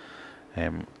aquarist.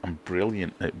 I'm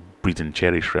brilliant at breeding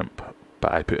cherry shrimp,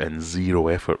 but I put in zero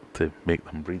effort to make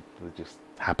them breed. They just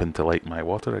happen to like my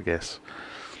water, I guess.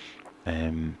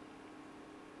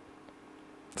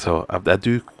 So I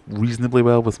do reasonably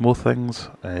well with most things.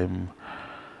 I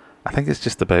think it's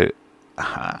just about,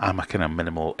 I'm a kind of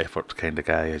minimal effort kind of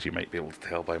guy, as you might be able to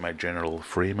tell by my general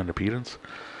frame and appearance.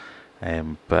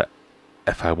 But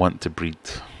if I want to breed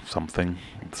something,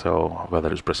 so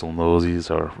whether it's bristle noses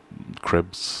or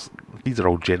cribs, these are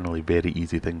all generally very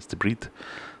easy things to breed.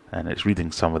 And it's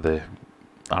reading some of the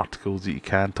articles that you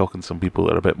can, talking to some people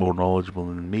that are a bit more knowledgeable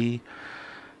than me.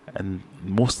 And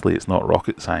mostly it's not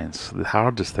rocket science. The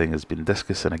hardest thing has been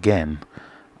discus, and again,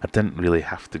 I didn't really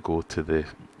have to go to the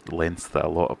lengths that a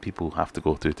lot of people have to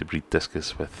go to breed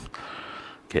discus, with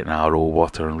getting RO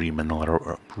water and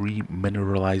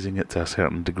remineralizing it to a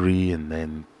certain degree, and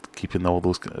then keeping all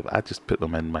those. I just put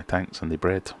them in my tanks and they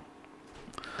bred.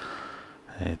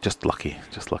 Just lucky,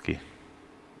 just lucky.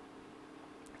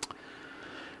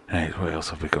 Right, what else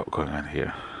have we got going on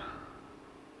here?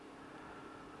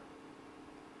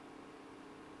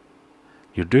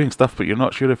 You're doing stuff, but you're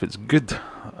not sure if it's good.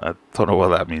 I don't know what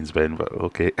that means, Ben, but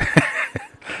okay.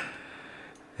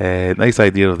 Nice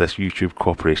idea of this YouTube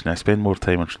cooperation. I spend more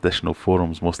time on traditional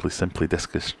forums, mostly simply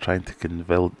discus, trying to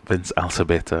convince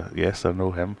Alcibeta, yes, I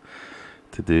know him,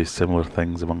 to do similar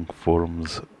things among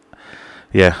forums.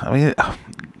 Yeah, I mean,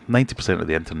 90% of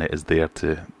the internet is there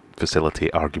to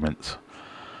facilitate arguments,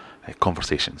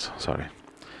 conversations, sorry.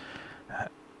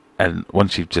 And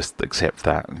once you just accept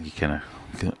that, you kind of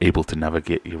able to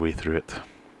navigate your way through it.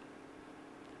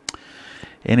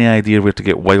 Any idea where to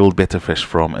get wild betta fish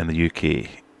from in the UK?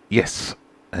 Yes.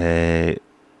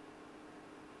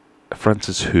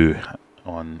 Francis Hu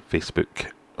on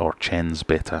Facebook, or Chen's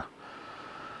Betta.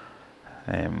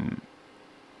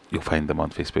 You'll find them on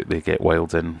Facebook. They get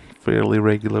wilds in fairly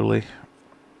regularly.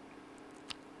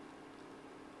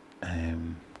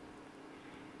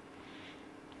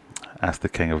 Ask the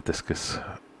king of discus.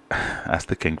 Ask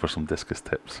the king for some discus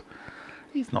tips.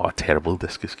 He's not a terrible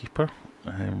discus keeper.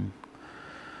 I'm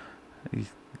going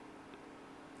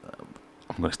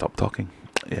to stop talking.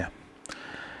 Yeah.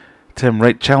 Tim,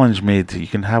 right, challenge made. You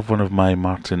can have one of my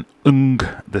Martin Ung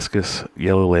discus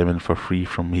yellow lemon for free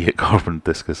from me at Corbin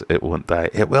Discus. It won't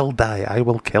die. It will die. I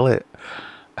will kill it.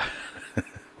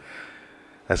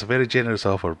 That's a very generous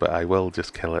offer, but I will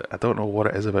just kill it. I don't know what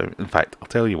it is about. In fact, I'll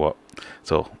tell you what.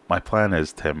 So, my plan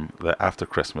is, Tim, that after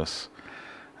Christmas,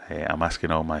 I'm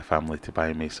asking all my family to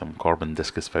buy me some Corbin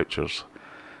Discus vouchers.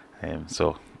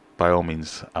 So, by all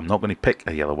means, I'm not going to pick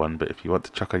a yellow one, but if you want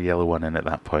to chuck a yellow one in at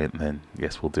that point, then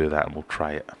yes, we'll do that and we'll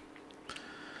try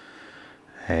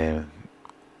it.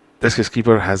 Discus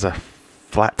Keeper has a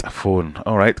flat phone.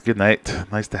 Alright, good night.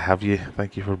 Nice to have you.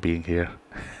 Thank you for being here.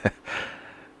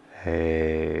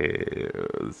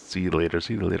 See you later,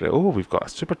 see you later. Oh, we've got a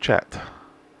super chat.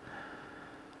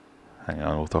 Hang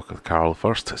on, we'll talk with Carl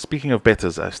first. Speaking of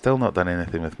bettas, I've still not done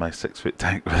anything with my 6-foot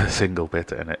tank with a single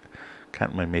betta in it.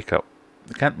 Can't make up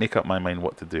my mind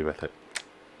what to do with it.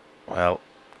 Well,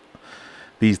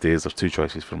 these days there's two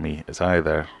choices for me. It's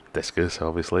either discus,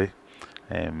 obviously,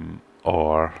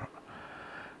 or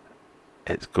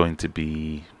it's going to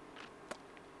be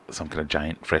some kind of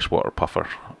giant freshwater puffer.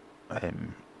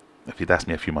 If you'd asked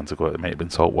me a few months ago, it might have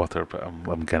been saltwater, but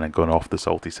I'm kind of going off the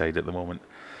salty side at the moment,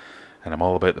 and I'm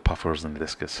all about the puffers and the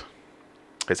discus.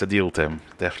 It's a deal, Tim,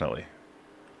 definitely.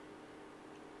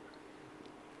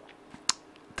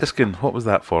 Diskin, what was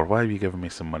that for? Why have you given me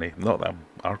some money? Not that I'm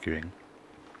arguing.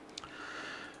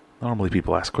 Normally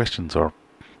people ask questions or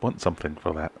want something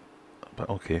for that, but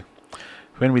okay.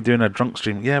 When are we doing a drunk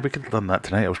stream? Yeah, we could have done that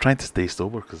tonight. I was trying to stay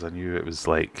sober because I knew it was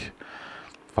like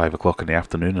 5 o'clock in the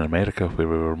afternoon in America, where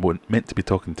we were meant to be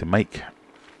talking to Mike.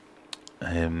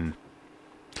 There's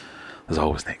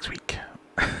always next week.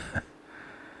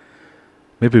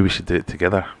 Maybe we should do it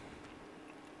together.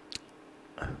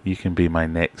 You can be my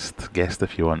next guest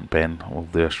if you want, Ben. We'll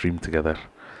do a stream together.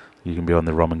 You can be on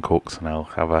the rum and cokes, and I'll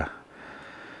have a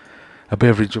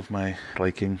beverage of my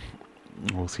liking.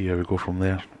 We'll see how we go from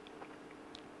there.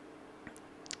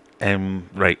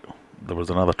 Right, there was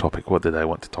another topic. What did I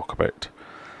want to talk about?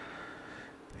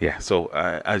 Yeah, so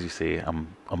as you say,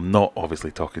 I'm not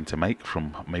obviously talking to Mike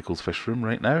from Michael's Fish Room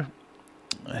right now.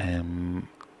 Am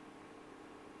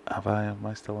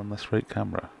I still on this right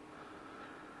camera?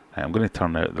 I'm going to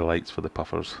turn out the lights for the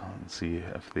puffers and see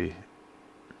if they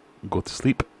go to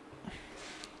sleep.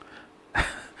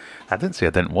 I didn't say I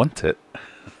didn't want it.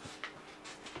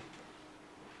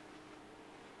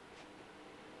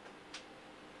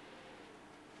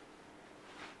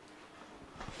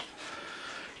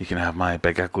 You can have my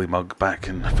big ugly mug back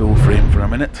in full frame for a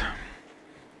minute.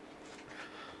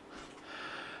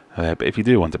 But if you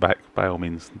do want it back, by all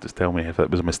means, just tell me if it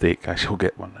was a mistake. I shall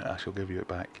get one. I shall give you it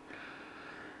back.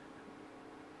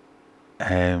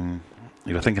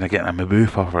 You were thinking of getting a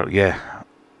Maboo puffer. Yeah.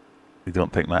 You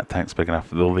don't think that tank's big enough,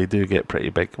 though they do get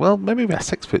pretty big. Well, maybe with a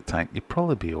 6-foot tank, you'd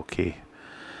probably be okay.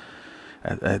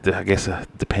 I guess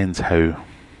it depends how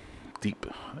deep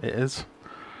it is.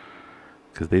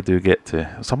 Because they do get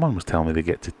to... Someone was telling me they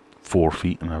get to 4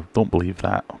 feet, and I don't believe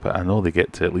that. But I know they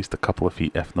get to at least a couple of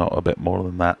feet, if not a bit more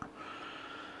than that.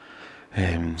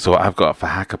 So I've got a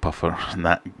Fahaka puffer, and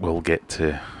that will get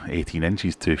to 18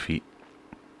 inches, 2 feet.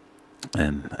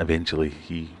 And eventually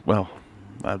well,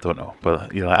 I don't know,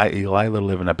 but he'll either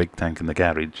live in a big tank in the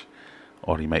garage,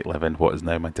 or he might live in what is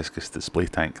now my discus display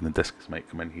tank, and the discus might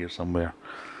come in here somewhere.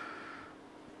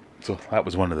 So that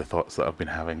was one of the thoughts that I've been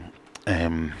having.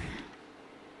 The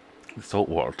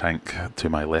saltwater tank to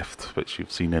my left, which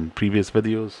you've seen in previous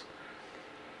videos,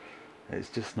 it's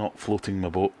just not floating my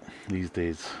boat these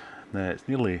days. Now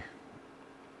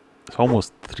it's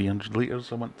almost 300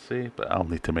 litres, I want to say, but I'll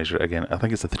need to measure it again. I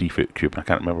think it's a 3-foot cube, and I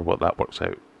can't remember what that works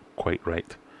out quite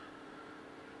right.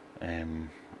 And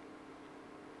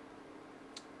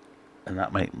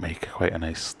that might make quite a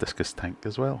nice discus tank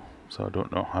as well, so I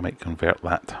don't know, I might convert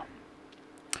that.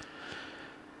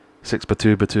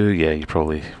 6x2x2, yeah, you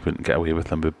probably wouldn't get away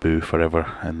with a Maboo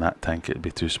forever in that tank, it'd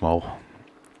be too small,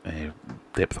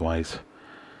 depth-wise.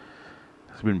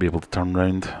 So you wouldn't be able to turn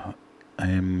round.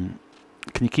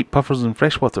 Can you keep puffers in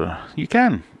freshwater? You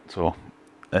can. So,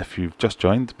 if you've just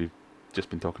joined, we've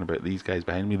just been talking about these guys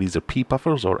behind me. These are pea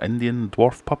puffers, or Indian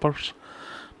dwarf puffers.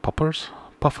 Puffers.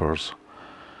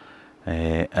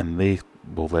 And they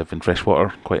will live in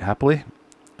freshwater quite happily.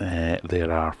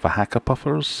 There are Fahaka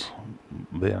puffers.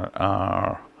 There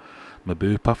are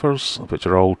Maboo puffers, which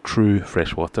are all true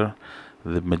freshwater.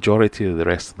 The majority of the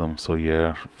rest of them, so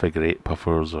your figure 8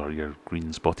 puffers or your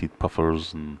green spotted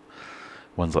puffers and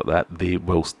ones like that, they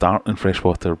will start in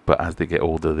freshwater, but as they get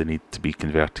older they need to be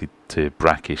converted to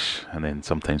brackish and then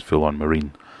sometimes full on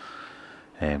marine.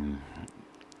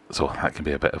 So that can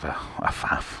be a bit of a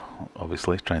faff,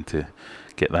 obviously, trying to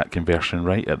get that conversion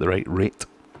right at the right rate.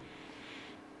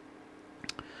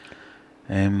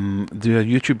 Do a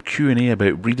YouTube Q&A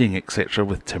about breeding etc.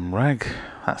 with Tim Ragg.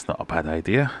 That's not a bad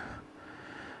idea.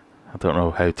 I don't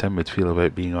know how Tim would feel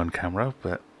about being on camera,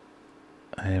 but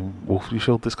we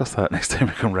shall discuss that next time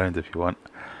we come round if you want.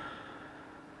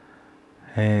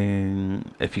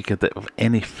 If you could have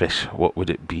any fish, what would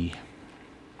it be?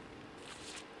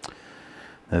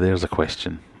 Now there's a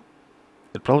question.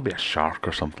 It'd probably be a shark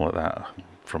or something like that,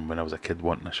 from when I was a kid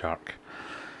wanting a shark.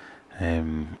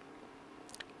 I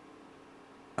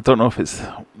don't know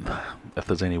if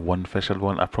there's any one fish I'd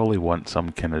want. I probably want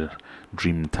some kind of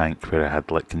dream tank where I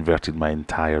had like converted my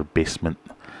entire basement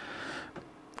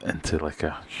into like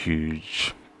a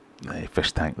huge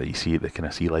fish tank that you see at the kind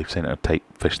of Sea Life Centre type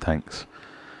fish tanks,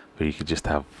 where you could just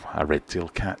have a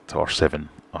red-tailed cat or 7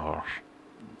 or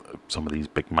some of these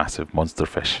big massive monster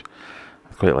fish.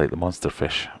 I quite like the monster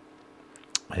fish.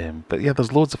 But yeah,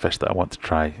 there's loads of fish that I want to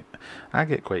try. I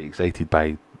get quite excited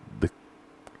by the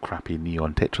crappy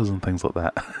neon tetras and things like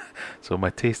that. So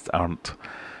my tastes aren't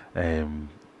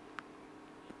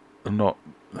not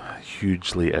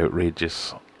hugely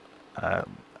outrageous.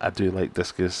 I do like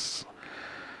discus,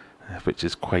 which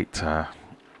is quite an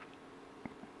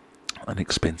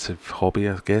expensive hobby,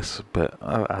 I guess, but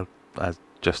I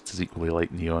just as equally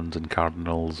like neons and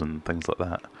cardinals and things like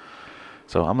that.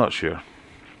 So I'm not sure.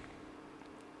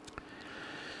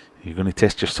 You're going to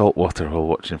test your saltwater while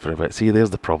watching for a bit. See,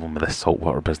 there's the problem with this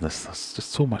saltwater business. There's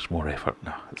just so much more effort.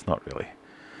 No, it's not really.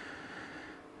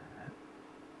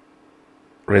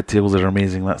 Red tails are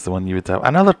amazing. That's the one you would have.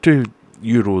 Another €2.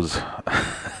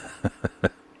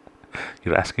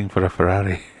 You're asking for a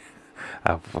Ferrari.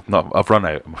 I've run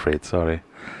out, I'm afraid, sorry.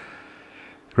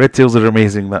 Red tails are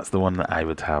amazing, that's the one that I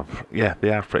would have. Yeah,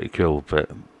 they are pretty cool, but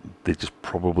they just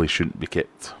probably shouldn't be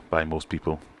kept by most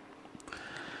people.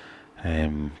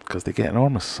 Because they get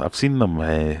enormous. I've seen them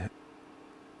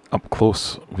up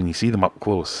close. When you see them up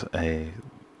close,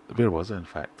 where was it in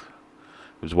fact?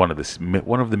 It was one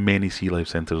of the many Sea Life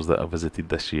Centres that I visited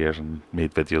this year and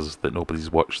made videos that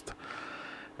nobody's watched.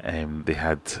 They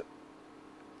had,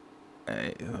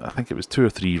 I think it was 2 or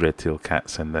 3 red-tailed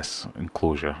cats in this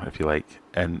enclosure, if you like,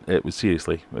 and it was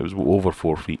seriously, it was over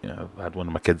 4 feet. I had one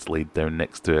of my kids laid down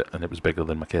next to it, and it was bigger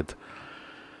than my kid.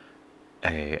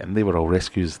 and they were all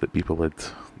rescues that people had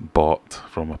bought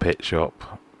from a pet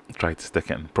shop, tried to stick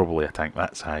it in probably a tank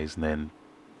that size, and then,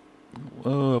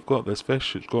 oh, I've got this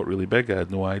fish, it's got really big, I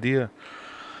had no idea.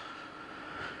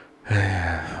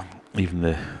 Even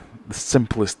the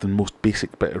simplest and most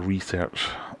basic bit of research,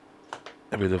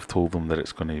 I would have told them that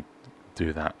it's going to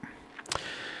do that.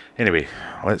 Anyway,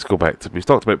 let's go back to, we've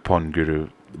talked about Pond Guru,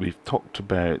 we've talked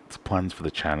about plans for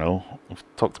the channel, we've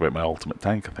talked about my ultimate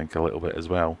tank, I think, a little bit as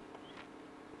well.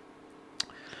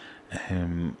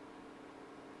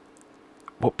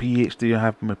 What pH do you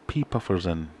have my pea puffers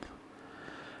in?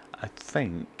 I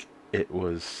think it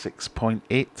was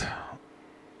 6.8.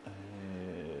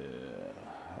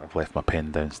 I've left my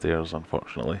pen downstairs,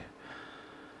 unfortunately.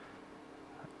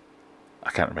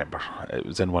 I can't remember. It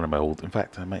was in one of my old... In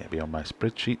fact, it might be on my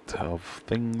spreadsheet of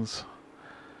things.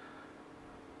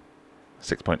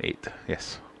 6.8,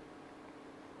 yes.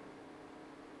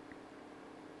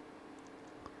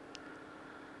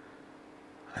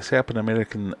 I set up an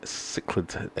American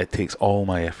cichlid. It takes all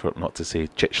my effort not to say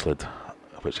chichlid,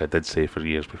 which I did say for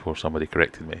years before somebody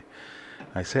corrected me.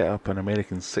 I set up an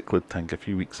American cichlid tank a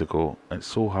few weeks ago. It's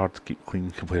so hard to keep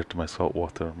clean compared to my salt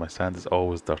water. My sand is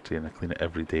always dirty and I clean it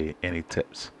every day. Any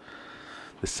tips?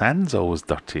 The sand's always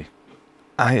dirty.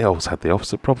 I always had the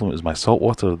opposite problem. It was my salt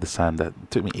water, the sand. It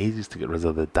took me ages to get rid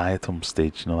of the diatom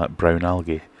stage, you know, that brown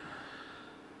algae.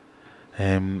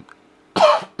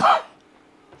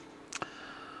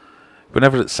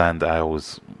 Whenever it's sand,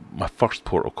 my first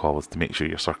port of call is to make sure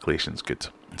your circulation's good.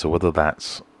 So whether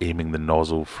that's aiming the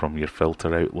nozzle from your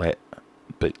filter outlet,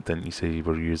 but didn't you say you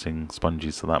were using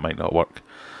sponges, so that might not work.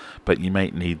 But you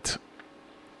might need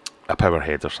a power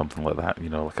head or something like that, you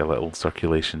know, like a little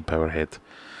circulation power head.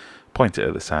 Point it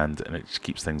at the sand and it just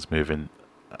keeps things moving.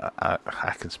 I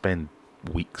can spend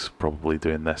weeks probably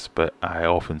doing this, but I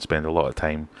often spend a lot of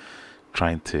time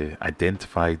trying to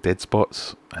identify dead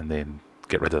spots and then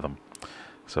get rid of them.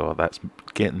 So that's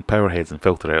getting power heads and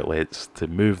filter outlets to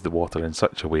move the water in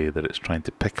such a way that it's trying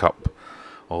to pick up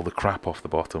all the crap off the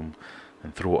bottom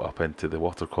and throw it up into the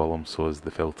water column, so as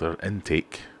the filter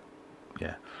intake,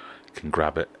 yeah, can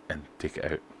grab it and take it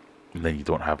out. And then you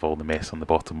don't have all the mess on the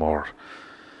bottom, or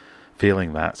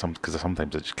failing that, because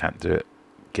sometimes I just can't do it,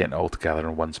 getting it all together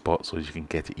in one spot so as you can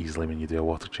get it easily when you do a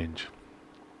water change.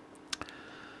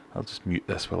 I'll just mute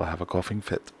this while I have a coughing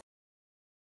fit.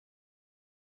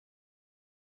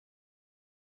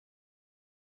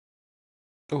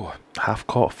 Oh, half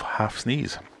cough, half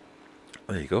sneeze.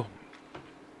 There you go.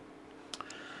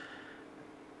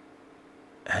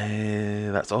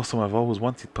 That's awesome. I've always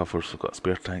wanted puffers. I've got a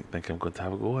spare tank. Think I'm going to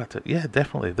have a go at it. Yeah,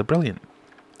 definitely. They're brilliant.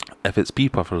 If it's pea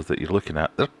puffers that you're looking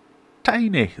at, they're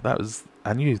tiny.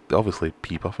 I knew, obviously,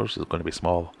 pea puffers is going to be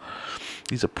small.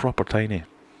 These are proper tiny.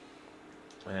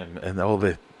 And all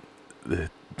the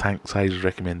tank size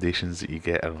recommendations that you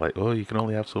get are like, oh, you can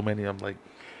only have so many. I'm like,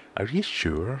 are you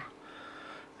sure?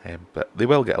 But they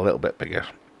will get a little bit bigger,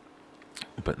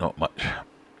 but not much.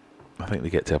 I think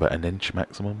they get to about 1 inch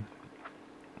maximum.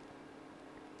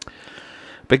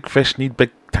 Big fish need big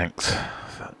tanks,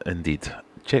 indeed.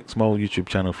 Check small YouTube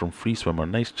channel from Free Swimmer.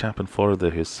 Nice chap in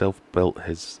Florida who's self-built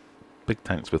his big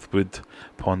tanks with wood,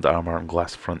 pond armour and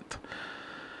glass front.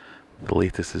 The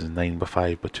latest is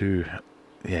 9x5x2.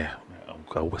 Yeah,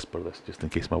 I'll whisper this just in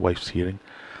case my wife's hearing.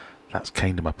 That's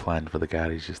kind of my plan for the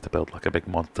garage, is to build like a big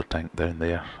monster tank down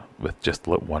there with just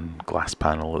like one glass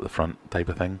panel at the front type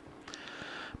of thing.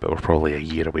 But we're probably a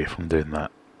year away from doing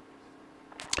that.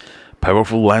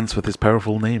 Powerful Lance with his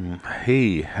powerful name.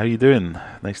 Hey, how you doing?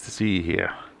 Nice to see you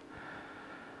here.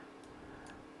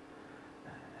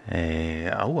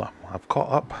 I've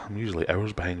caught up. I'm usually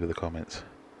hours behind with the comments.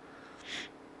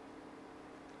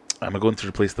 Am I going to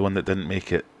replace the one that didn't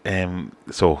make it?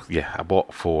 So yeah, I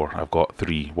bought 4. I've got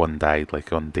 3. 1 died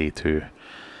like on day 2.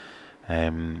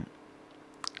 I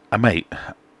might.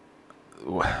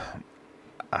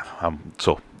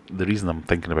 So the reason I'm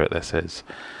thinking about this is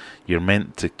you're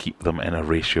meant to keep them in a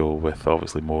ratio with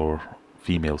obviously more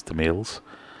females to males,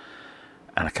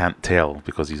 and I can't tell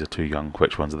because these are too young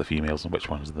which ones are the females and which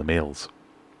ones are the males.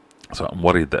 So I'm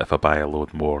worried that if I buy a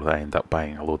load more, that I end up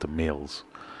buying a load of males.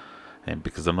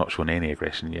 Because they're not showing any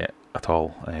aggression yet at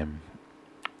all, and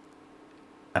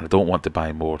I don't want to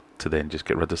buy more to then just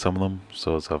get rid of some of them,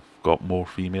 so as I've got more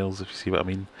females, if you see what I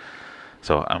mean.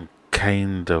 So I'm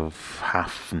kind of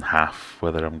half and half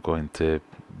whether I'm going to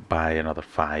buy another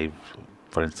 5,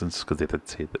 for instance, because they did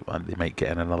say that they might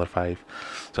get in another 5.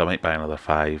 So I might buy another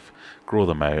 5, grow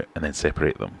them out, and then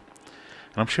separate them.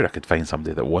 And I'm sure I could find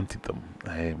somebody that wanted them.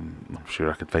 I'm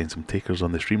sure I could find some takers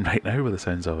on the stream right now with the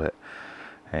sounds of it.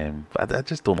 But I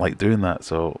just don't like doing that,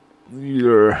 so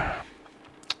yeah.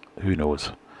 who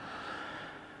knows?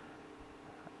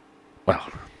 Well,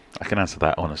 I can answer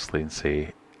that honestly and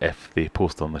say if they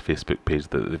post on the Facebook page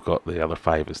that they've got the other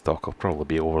 5 in stock, I'll probably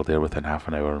be over there within half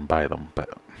an hour and buy them, but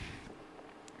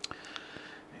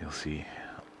you'll see.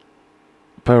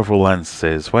 Powerful Lance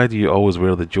says, why do you always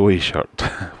wear the Joey shirt?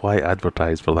 Why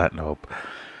advertise for that knob?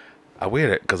 I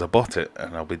wear it because I bought it,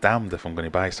 and I'll be damned if I'm going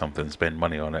to buy something, spend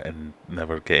money on it, and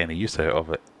never get any use out of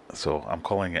it. So I'm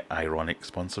calling it ironic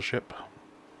sponsorship.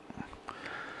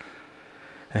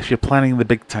 If you're planning the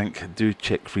big tank, do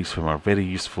check Free Swimmer. Very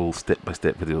useful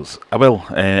step-by-step videos. I will,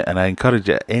 and I encourage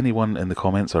anyone in the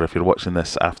comments, or if you're watching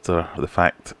this after the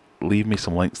fact, leave me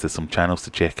some links to some channels to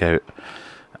check out.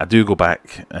 I do go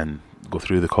back and go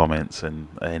through the comments, and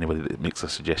anybody that makes a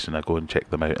suggestion, I go and check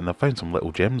them out, and I've found some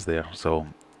little gems there. So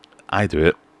I do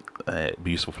it. It'd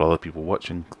be useful for other people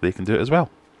watching. They can do it as well.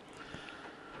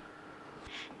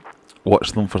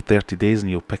 Watch them for 30 days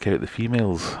and you'll pick out the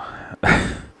females.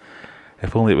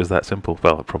 If only it was that simple.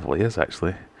 Well, it probably is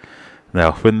actually.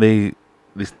 Now, when they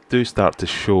do start to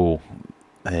show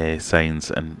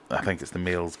signs, and I think it's the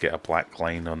males get a black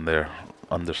line on their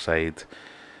underside,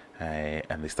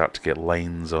 and they start to get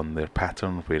lines on their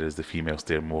pattern, whereas the females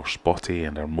they're more spotty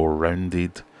and are more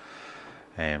rounded.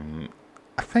 I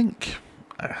think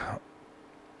I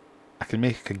can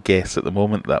make a guess at the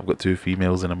moment that I've got 2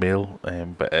 females and a male,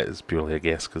 but it is purely a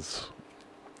guess because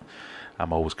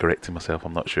I'm always correcting myself.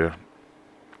 I'm not sure.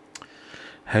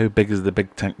 How big is the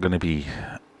big tank going to be?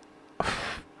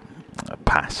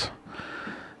 Pass.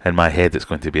 In my head it's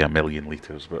going to be 1,000,000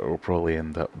 litres, but it will probably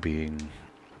end up being...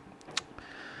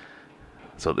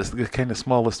 So this the kind of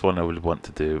smallest one I would want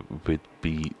to do would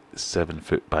be 7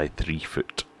 foot by 3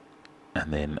 foot,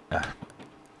 and then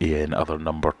another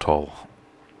number tall.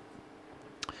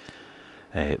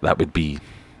 That would be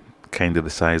kind of the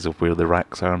size of where the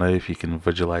racks are now, if you can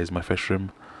visualise my fish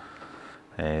room.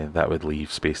 That would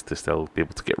leave space to still be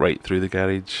able to get right through the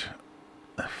garage.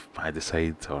 If I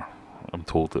decide, or I'm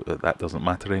told that that doesn't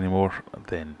matter anymore,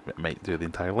 then it might do the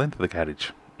entire length of the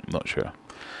garage. I'm not sure.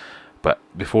 But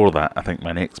before that, I think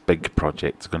my next big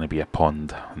project is going to be a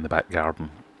pond in the back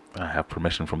garden. I have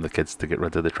permission from the kids to get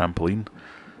rid of the trampoline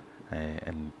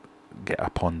and get a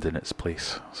pond in its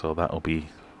place. So that'll be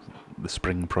the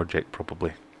spring project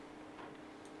probably.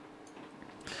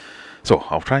 So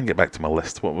I'll try and get back to my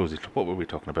list. What were we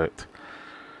talking about?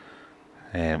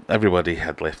 Everybody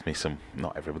had left me some,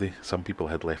 not everybody, some people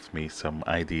had left me some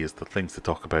ideas, the things to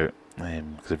talk about.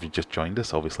 Because if you just joined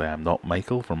us, obviously I'm not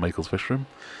Michael from Michael's Fish Room.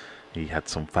 He had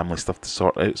some family stuff to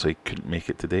sort out, so he couldn't make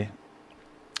it today.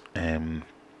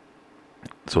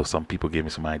 So some people gave me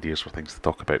some ideas for things to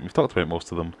talk about. We've talked about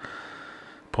most of them.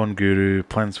 Pond Guru,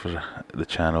 plans for the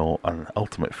channel, an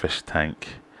ultimate fish tank.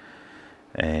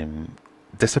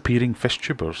 Disappearing fish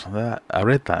tubers. I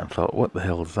read that and thought, what the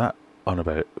hell is that on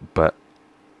about? But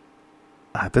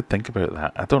I did think about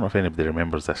that. I don't know if anybody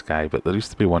remembers this guy, but there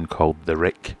used to be one called The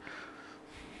Rick.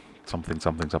 Something. It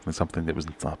was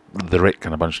The Rick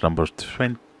and a bunch of numbers.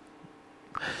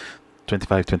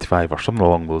 25 or something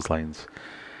along those lines.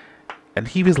 And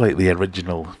he was like the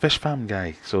original Fish Fam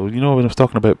guy. So, you know, when I was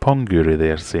talking about Pond Guru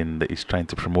there, saying that he's trying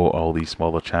to promote all these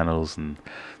smaller channels, and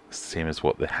it's the same as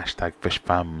what the hashtag Fish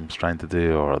Fam's trying to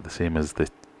do, or the same as the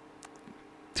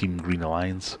Team Green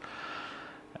Alliance.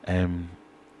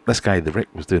 This guy, The Rick,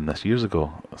 was doing this years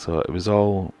ago. So it was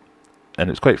all... And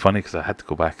it was quite funny because I had to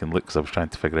go back and look because I was trying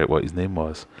to figure out what his name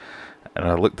was. And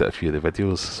I looked at a few of the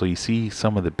videos. So you see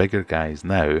some of the bigger guys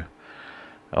now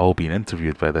all being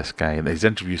interviewed by this guy, and his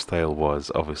interview style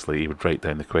was, obviously, he would write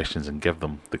down the questions and give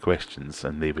them the questions,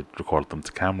 and they would record them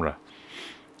to camera,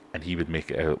 and he would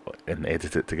make it out and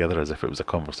edit it together as if it was a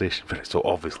conversation, but it so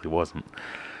obviously wasn't.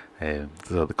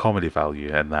 So the comedy value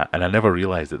in that, and I never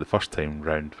realised it the first time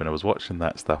round when I was watching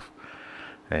that stuff.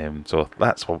 So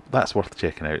that's worth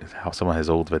checking out, how some of his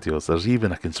old videos. There's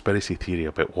even a conspiracy theory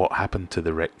about what happened to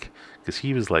the Rick, because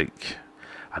he was like,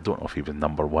 I don't know if he was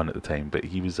 #1 at the time, but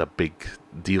he was a big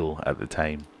deal at the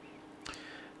time.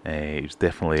 He was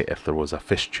definitely, if there was a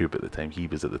fish tube at the time, he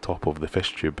was at the top of the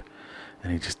fish tube,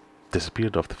 and he just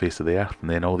disappeared off the face of the earth. And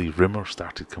then all these rumours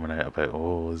started coming out about,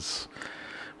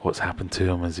 what's happened to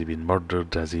him? Has he been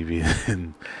murdered? Has he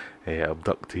been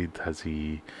abducted? Has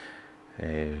he...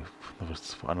 there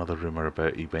was another rumour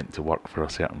about he went to work for a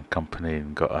certain company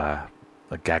and got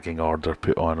a gagging order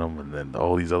put on him, and then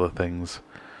all these other things.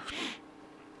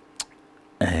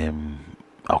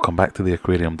 I'll come back to the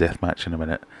aquarium deathmatch in a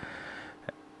minute.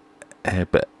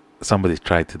 But somebody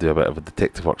tried to do a bit of a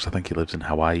detective work. I think he lives in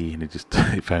Hawaii, and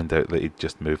he found out that he'd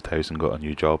just moved house and got a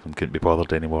new job and couldn't be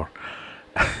bothered anymore.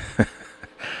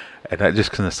 And that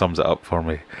just kind of sums it up for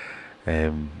me.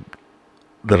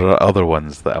 There are other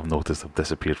ones that I've noticed have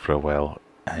disappeared for a while,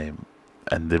 and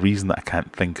the reason that I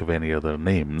can't think of any other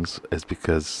names is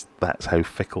because that's how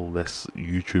fickle this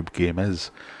YouTube game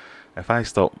is. If I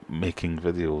stop making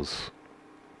videos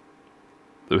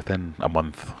within a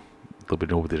month, there'll be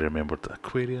nobody remembered.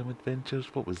 Aquarium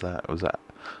Adventures, what was that? Was that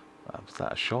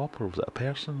a shop or was it a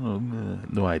person?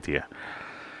 No idea.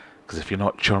 Because if you're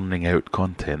not churning out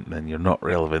content, then you're not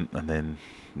relevant, and then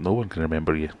no one can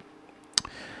remember you.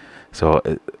 So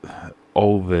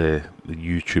all the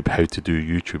YouTube, how to do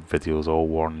YouTube videos all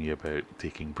warn you about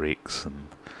taking breaks and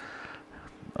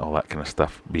all that kind of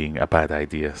stuff being a bad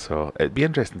idea. So it'd be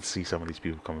interesting to see some of these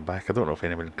people coming back. I don't know if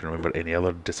anyone can remember any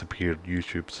other disappeared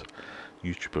YouTubers.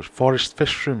 Forest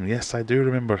Fishroom, yes, I do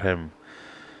remember him.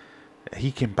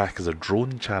 He came back as a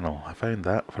drone channel. I found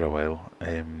that for a while.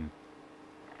 And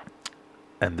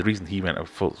the reason he went out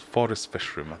for Forest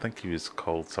Fishroom, I think he was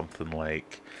called something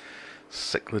like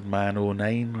Cichlid Man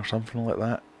 09 or something like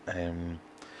that.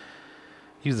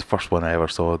 He was the first one I ever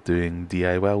saw doing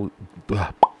DIY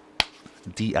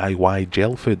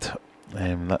gel food.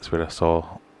 That's where I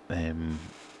saw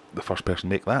the first person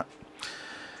make that.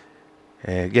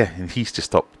 Yeah, and he's just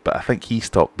stopped, but I think he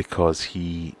stopped because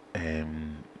he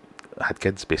had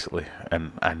kids basically,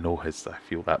 and I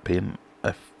feel that pain.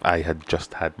 If I had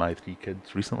just had my 3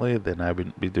 kids recently, then I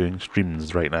wouldn't be doing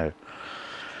streams right now.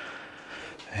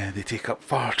 They take up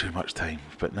far too much time,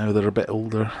 but now they're a bit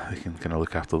older, they can kind of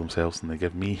look after themselves, and they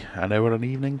give me an hour an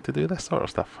evening to do this sort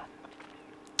of stuff.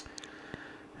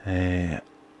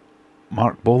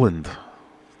 Mark Boland,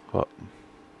 what?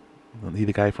 Isn't he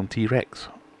the guy from T-Rex?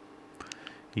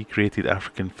 He created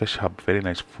African Fish Hub, very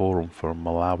nice forum for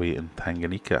Malawi and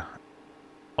Tanganyika.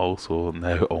 Also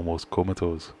now almost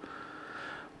comatose.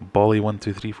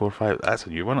 Bolly12345, that's a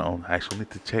new one. I'll actually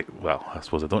need to check. Well, I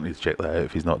suppose I don't need to check that out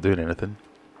if he's not doing anything.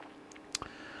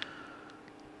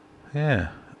 Yeah,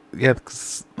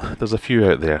 there's a few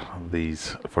out there,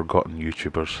 these forgotten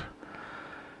YouTubers.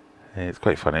 It's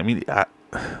quite funny. I mean,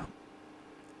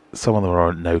 some of them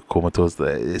are now comatose.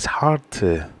 It's hard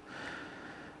to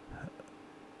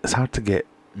get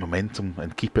momentum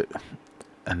and keep it.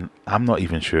 And I'm not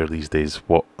even sure these days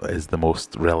what is the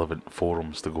most relevant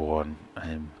forums to go on.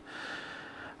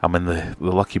 I'm in the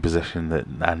lucky position that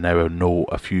I now know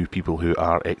a few people who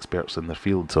are experts in their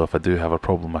field, so if I do have a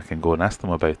problem I can go and ask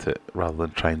them about it, rather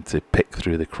than trying to pick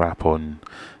through the crap on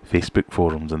Facebook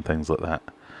forums and things like that.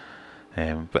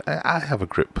 But I have a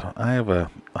group. I have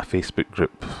a Facebook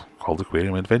group called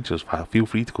Aquarium Adventures. Feel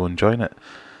free to go and join it.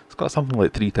 It's got something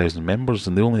like 3,000 members,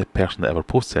 and the only person that ever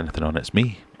posts anything on it's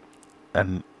me.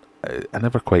 And I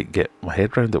never quite get my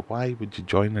head around it. Why would you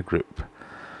join a group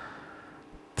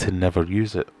to never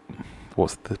use it?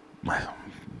 What's the...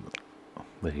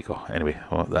 There you go. Anyway,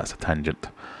 that's a tangent.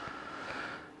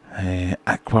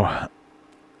 Aquamax?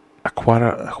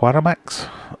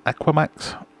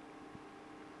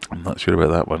 I'm not sure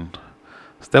about that one.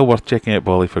 Still worth checking out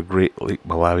Bolly for Great Lake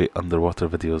Malawi underwater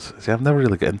videos. See, I've never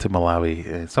really got into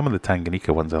Malawi. Some of the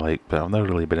Tanganyika ones I like, but I've never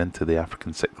really been into the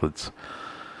African cichlids.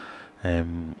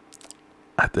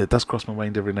 It does cross my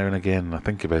mind every now and again. I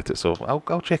think about it, so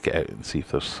I'll check it out and see if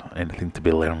there's anything to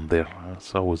be learned there.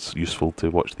 It's always useful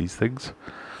to watch these things.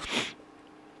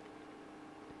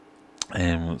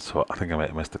 So I think I might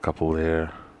have missed a couple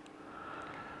there.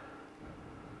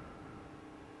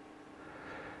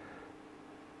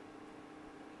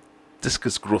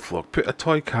 Discus growth log. Put a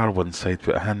toy car one side,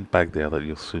 put a handbag the other.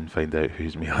 You'll soon find out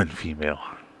who's male and female.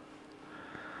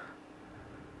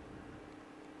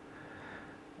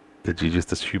 Did you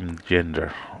just assume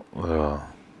gender? I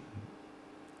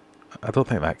don't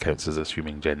think that counts as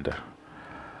assuming gender.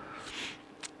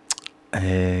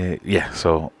 Yeah,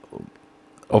 so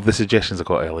of the suggestions I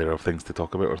got earlier of things to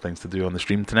talk about or things to do on the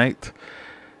stream tonight,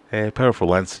 Powerful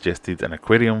Lance suggested an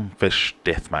aquarium fish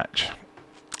deathmatch.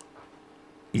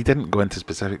 He didn't go into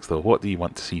specifics though. What do you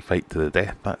want to see fight to the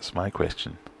death? That's my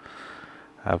question.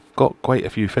 I've got quite a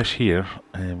few fish here.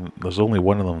 There's only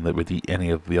one of them that would eat any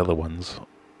of the other ones.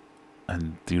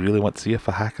 And do you really want to see a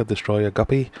Fahaka destroy a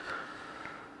guppy?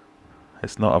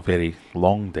 It's not a very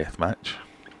long death match.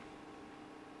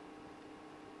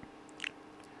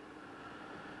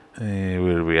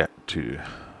 Where are we at to?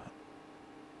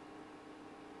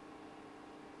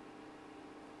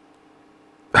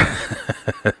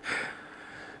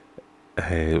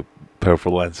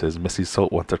 Powerful Lance says, Mrs.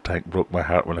 Saltwater Tank broke my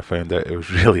heart when I found out it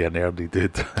was really a nerdy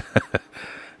dude.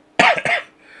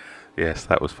 Yes,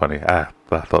 that was funny. I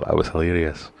thought that was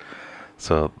hilarious.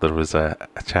 So there was a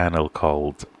channel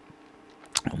called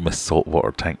Miss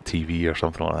Saltwater Tank TV or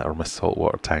something like that, or Miss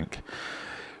Saltwater Tank,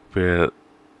 where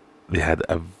they had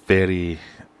a very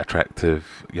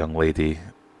attractive young lady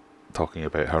talking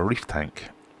about her reef tank,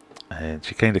 and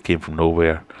she kind of came from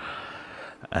nowhere,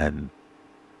 and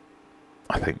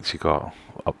I think she got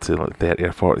up to like 30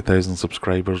 or 40,000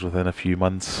 subscribers within a few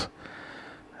months,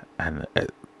 and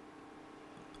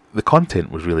the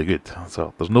content was really good,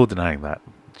 so there's no denying that.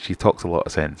 She talks a lot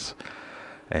of sense,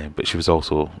 but she was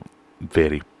also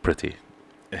very pretty.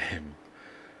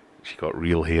 She got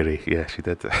real hairy, yeah, she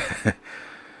did.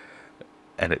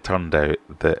 And it turned out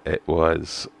that it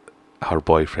was her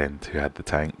boyfriend who had the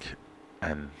tank,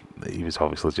 and he was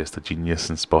obviously just a genius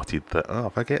and spotted that, oh,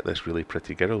 if I get this really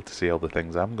pretty girl to say all the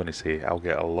things I'm going to say, I'll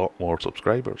get a lot more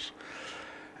subscribers.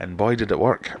 And boy, did it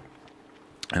work.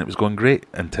 And it was going great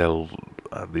until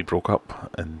they broke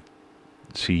up, and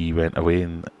she went away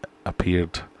and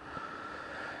appeared.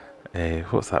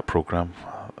 What's that program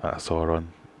that I saw her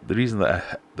on? The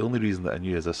only reason that I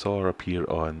knew is I saw her appear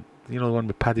on, you know, the one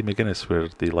with Paddy McGuinness where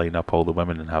they line up all the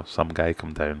women and have some guy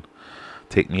come down.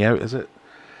 Take Me Out, is it?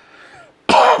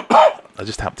 I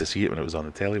just happened to see it when it was on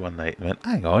the telly one night and went,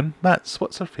 hang on, that's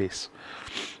what's her face.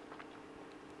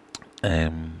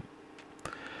 And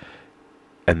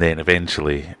then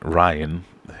eventually Ryan,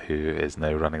 who is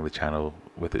now running the channel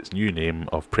with its new name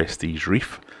of Prestige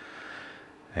Reef,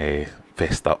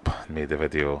 fessed up and made a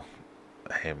video.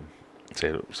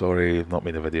 Said, sorry, I've not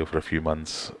made a video for a few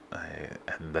months,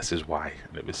 and this is why.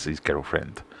 And it was his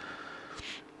girlfriend.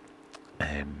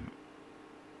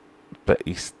 But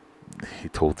he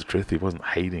told the truth. He wasn't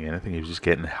hiding anything. He was just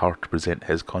getting her to present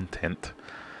his content.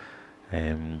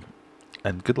 And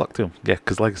good luck to him. Yeah,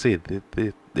 because like I say,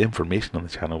 the information on the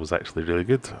channel was actually really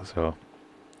good. So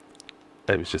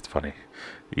it was just funny.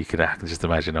 I can just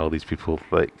imagine all these people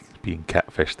like being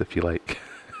catfished, if you like.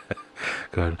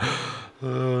 Going,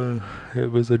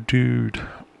 it was a dude.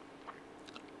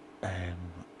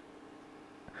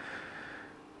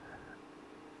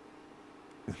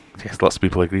 Yes, lots of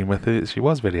people agreeing with it. She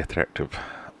was very attractive.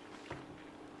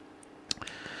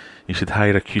 You should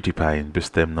hire a cutie pie and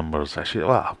boost them numbers.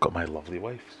 Well, I've got my lovely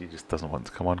wife. She just doesn't want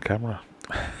to come on camera.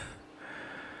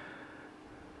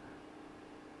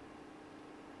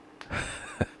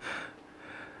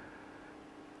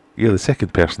 You're the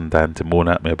second person, Dan, to moan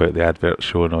at me about the adverts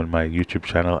showing on my YouTube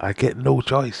channel. I get no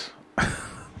choice.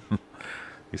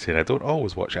 You're saying I don't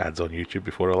always watch ads on YouTube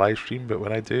before a live stream, but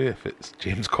when I do, if it's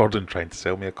James Corden trying to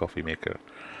sell me a coffee maker.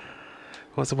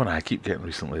 What's the one I keep getting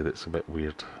recently that's a bit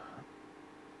weird?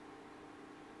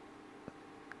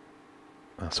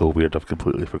 That's so weird I've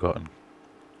completely forgotten.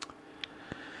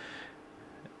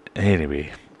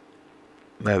 Anyway,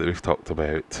 now that we've talked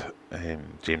about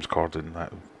James Corden,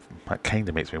 that kind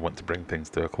of makes me want to bring things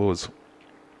to a close.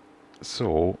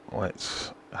 So,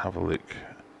 let's have a look.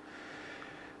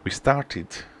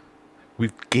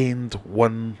 We've gained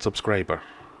 1 subscriber.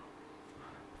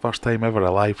 First time ever a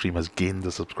live stream has gained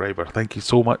a subscriber. Thank you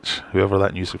so much, whoever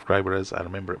that new subscriber is. I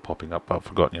remember it popping up, but I've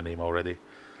forgotten your name already.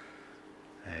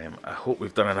 I hope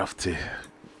we've done enough to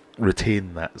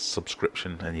retain that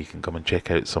subscription, and you can come and check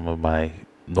out some of my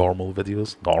normal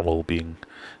videos. Normal being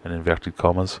in inverted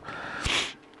commas.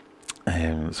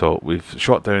 So we've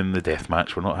shot down the death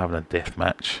match. We're not having a death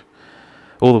match.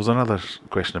 Oh, there was another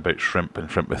question about shrimp and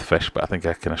shrimp with fish, but I think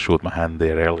I kind of showed my hand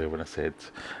there earlier when I said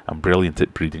I'm brilliant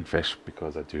at breeding fish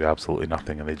because I do absolutely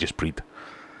nothing and they just breed.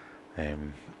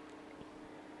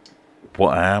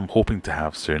 What I am hoping to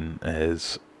have soon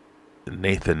is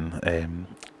Nathan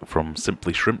from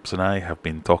Simply Shrimps and I have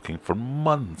been talking for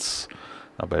months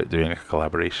about doing a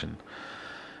collaboration.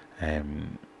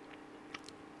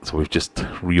 So we've just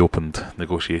reopened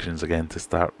negotiations again to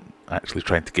start actually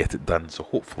trying to get it done. So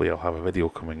hopefully I'll have a video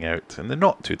coming out in the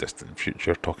not too distant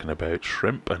future talking about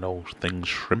shrimp and all things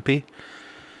shrimpy.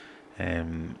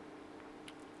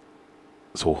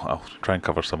 So I'll try and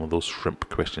cover some of those shrimp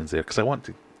questions there because I want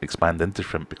to expand into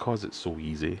shrimp because it's so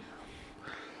easy.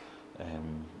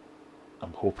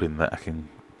 I'm hoping that I can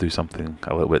do something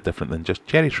a little bit different than just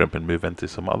cherry shrimp and move into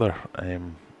some other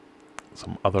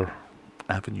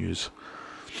avenues.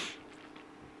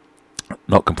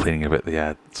 Not complaining about the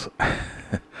ads.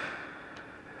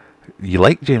 You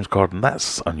like James Corden?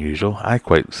 That's unusual. I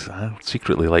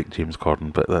secretly like James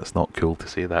Corden, but that's not cool to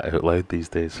say that out loud these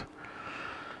days.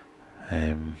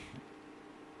 No,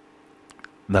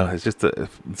 it's just that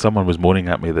if someone was moaning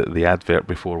at me that the advert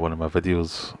before one of my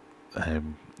videos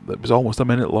that was almost a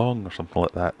minute long or something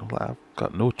like that. Like, I've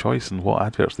got no choice in what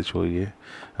adverts they show you.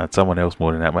 And someone else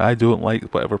moaning at me, I don't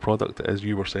like whatever product it is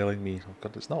you were selling me. Oh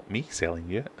God, it's not me selling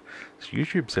you it. It's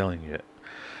YouTube selling you it.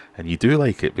 And you do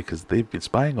like it because they've been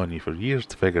spying on you for years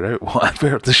to figure out what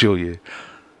advert to show you.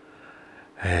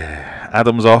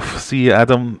 Adam's off. See you,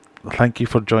 Adam. Thank you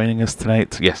for joining us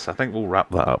tonight. Yes, I think we'll wrap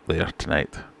that up there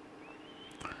tonight.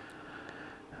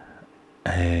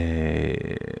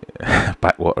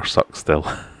 Backwater sucks still.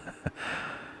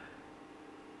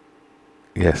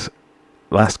 Yes,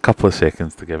 last couple of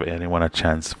seconds to give anyone a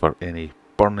chance for any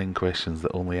burning questions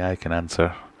that only I can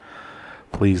answer.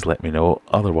 Please let me know.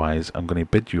 Otherwise, I'm going to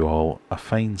bid you all a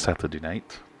fine Saturday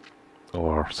night,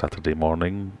 or Saturday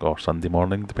morning, or Sunday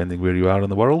morning, depending where you are in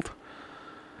the world.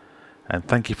 And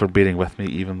thank you for bearing with me,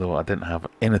 even though I didn't have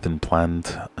anything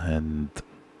planned. And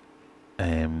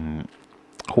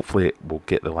hopefully we'll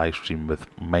get the live stream with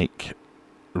Mike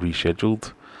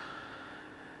rescheduled,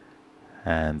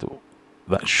 and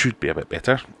that should be a bit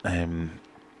better.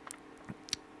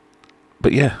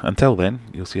 But yeah, until then,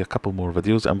 you'll see a couple more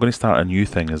videos. I'm going to start a new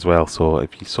thing as well. So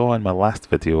if you saw in my last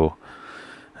video,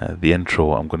 the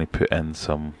intro, I'm going to put in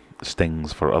some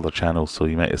stings for other channels. So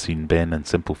you might have seen Ben and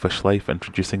Simple Fish Life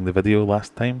introducing the video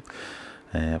last time.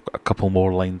 I've got a couple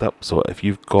more lined up. So if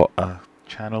you've got a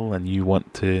channel and you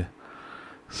want to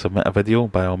submit a video,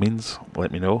 by all means,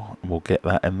 let me know and we'll get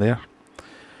that in there.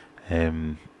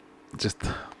 Just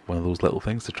one of those little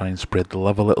things to try and spread the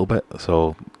love a little bit.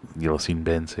 So you'll have seen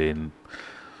Ben saying,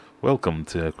 "Welcome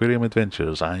to Aquarium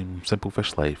Adventures, I'm Simple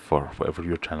Fish Life," or whatever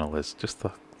your channel is. Just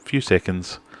a few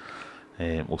seconds.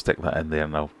 We'll stick that in there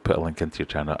and I'll put a link into your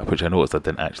channel, which I noticed I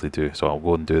didn't actually do, so I'll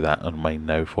go and do that on mine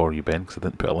now for you, Ben, because I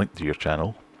didn't put a link to your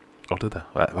channel. Or did I?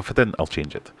 If I didn't, I'll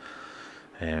change it.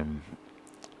 And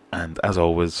as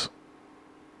always,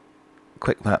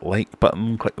 click that like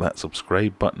button, click that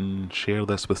subscribe button, share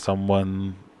this with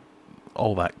someone,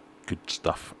 all that good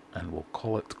stuff, and we'll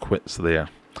call it quits there.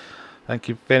 Thank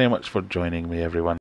you very much for joining me, everyone.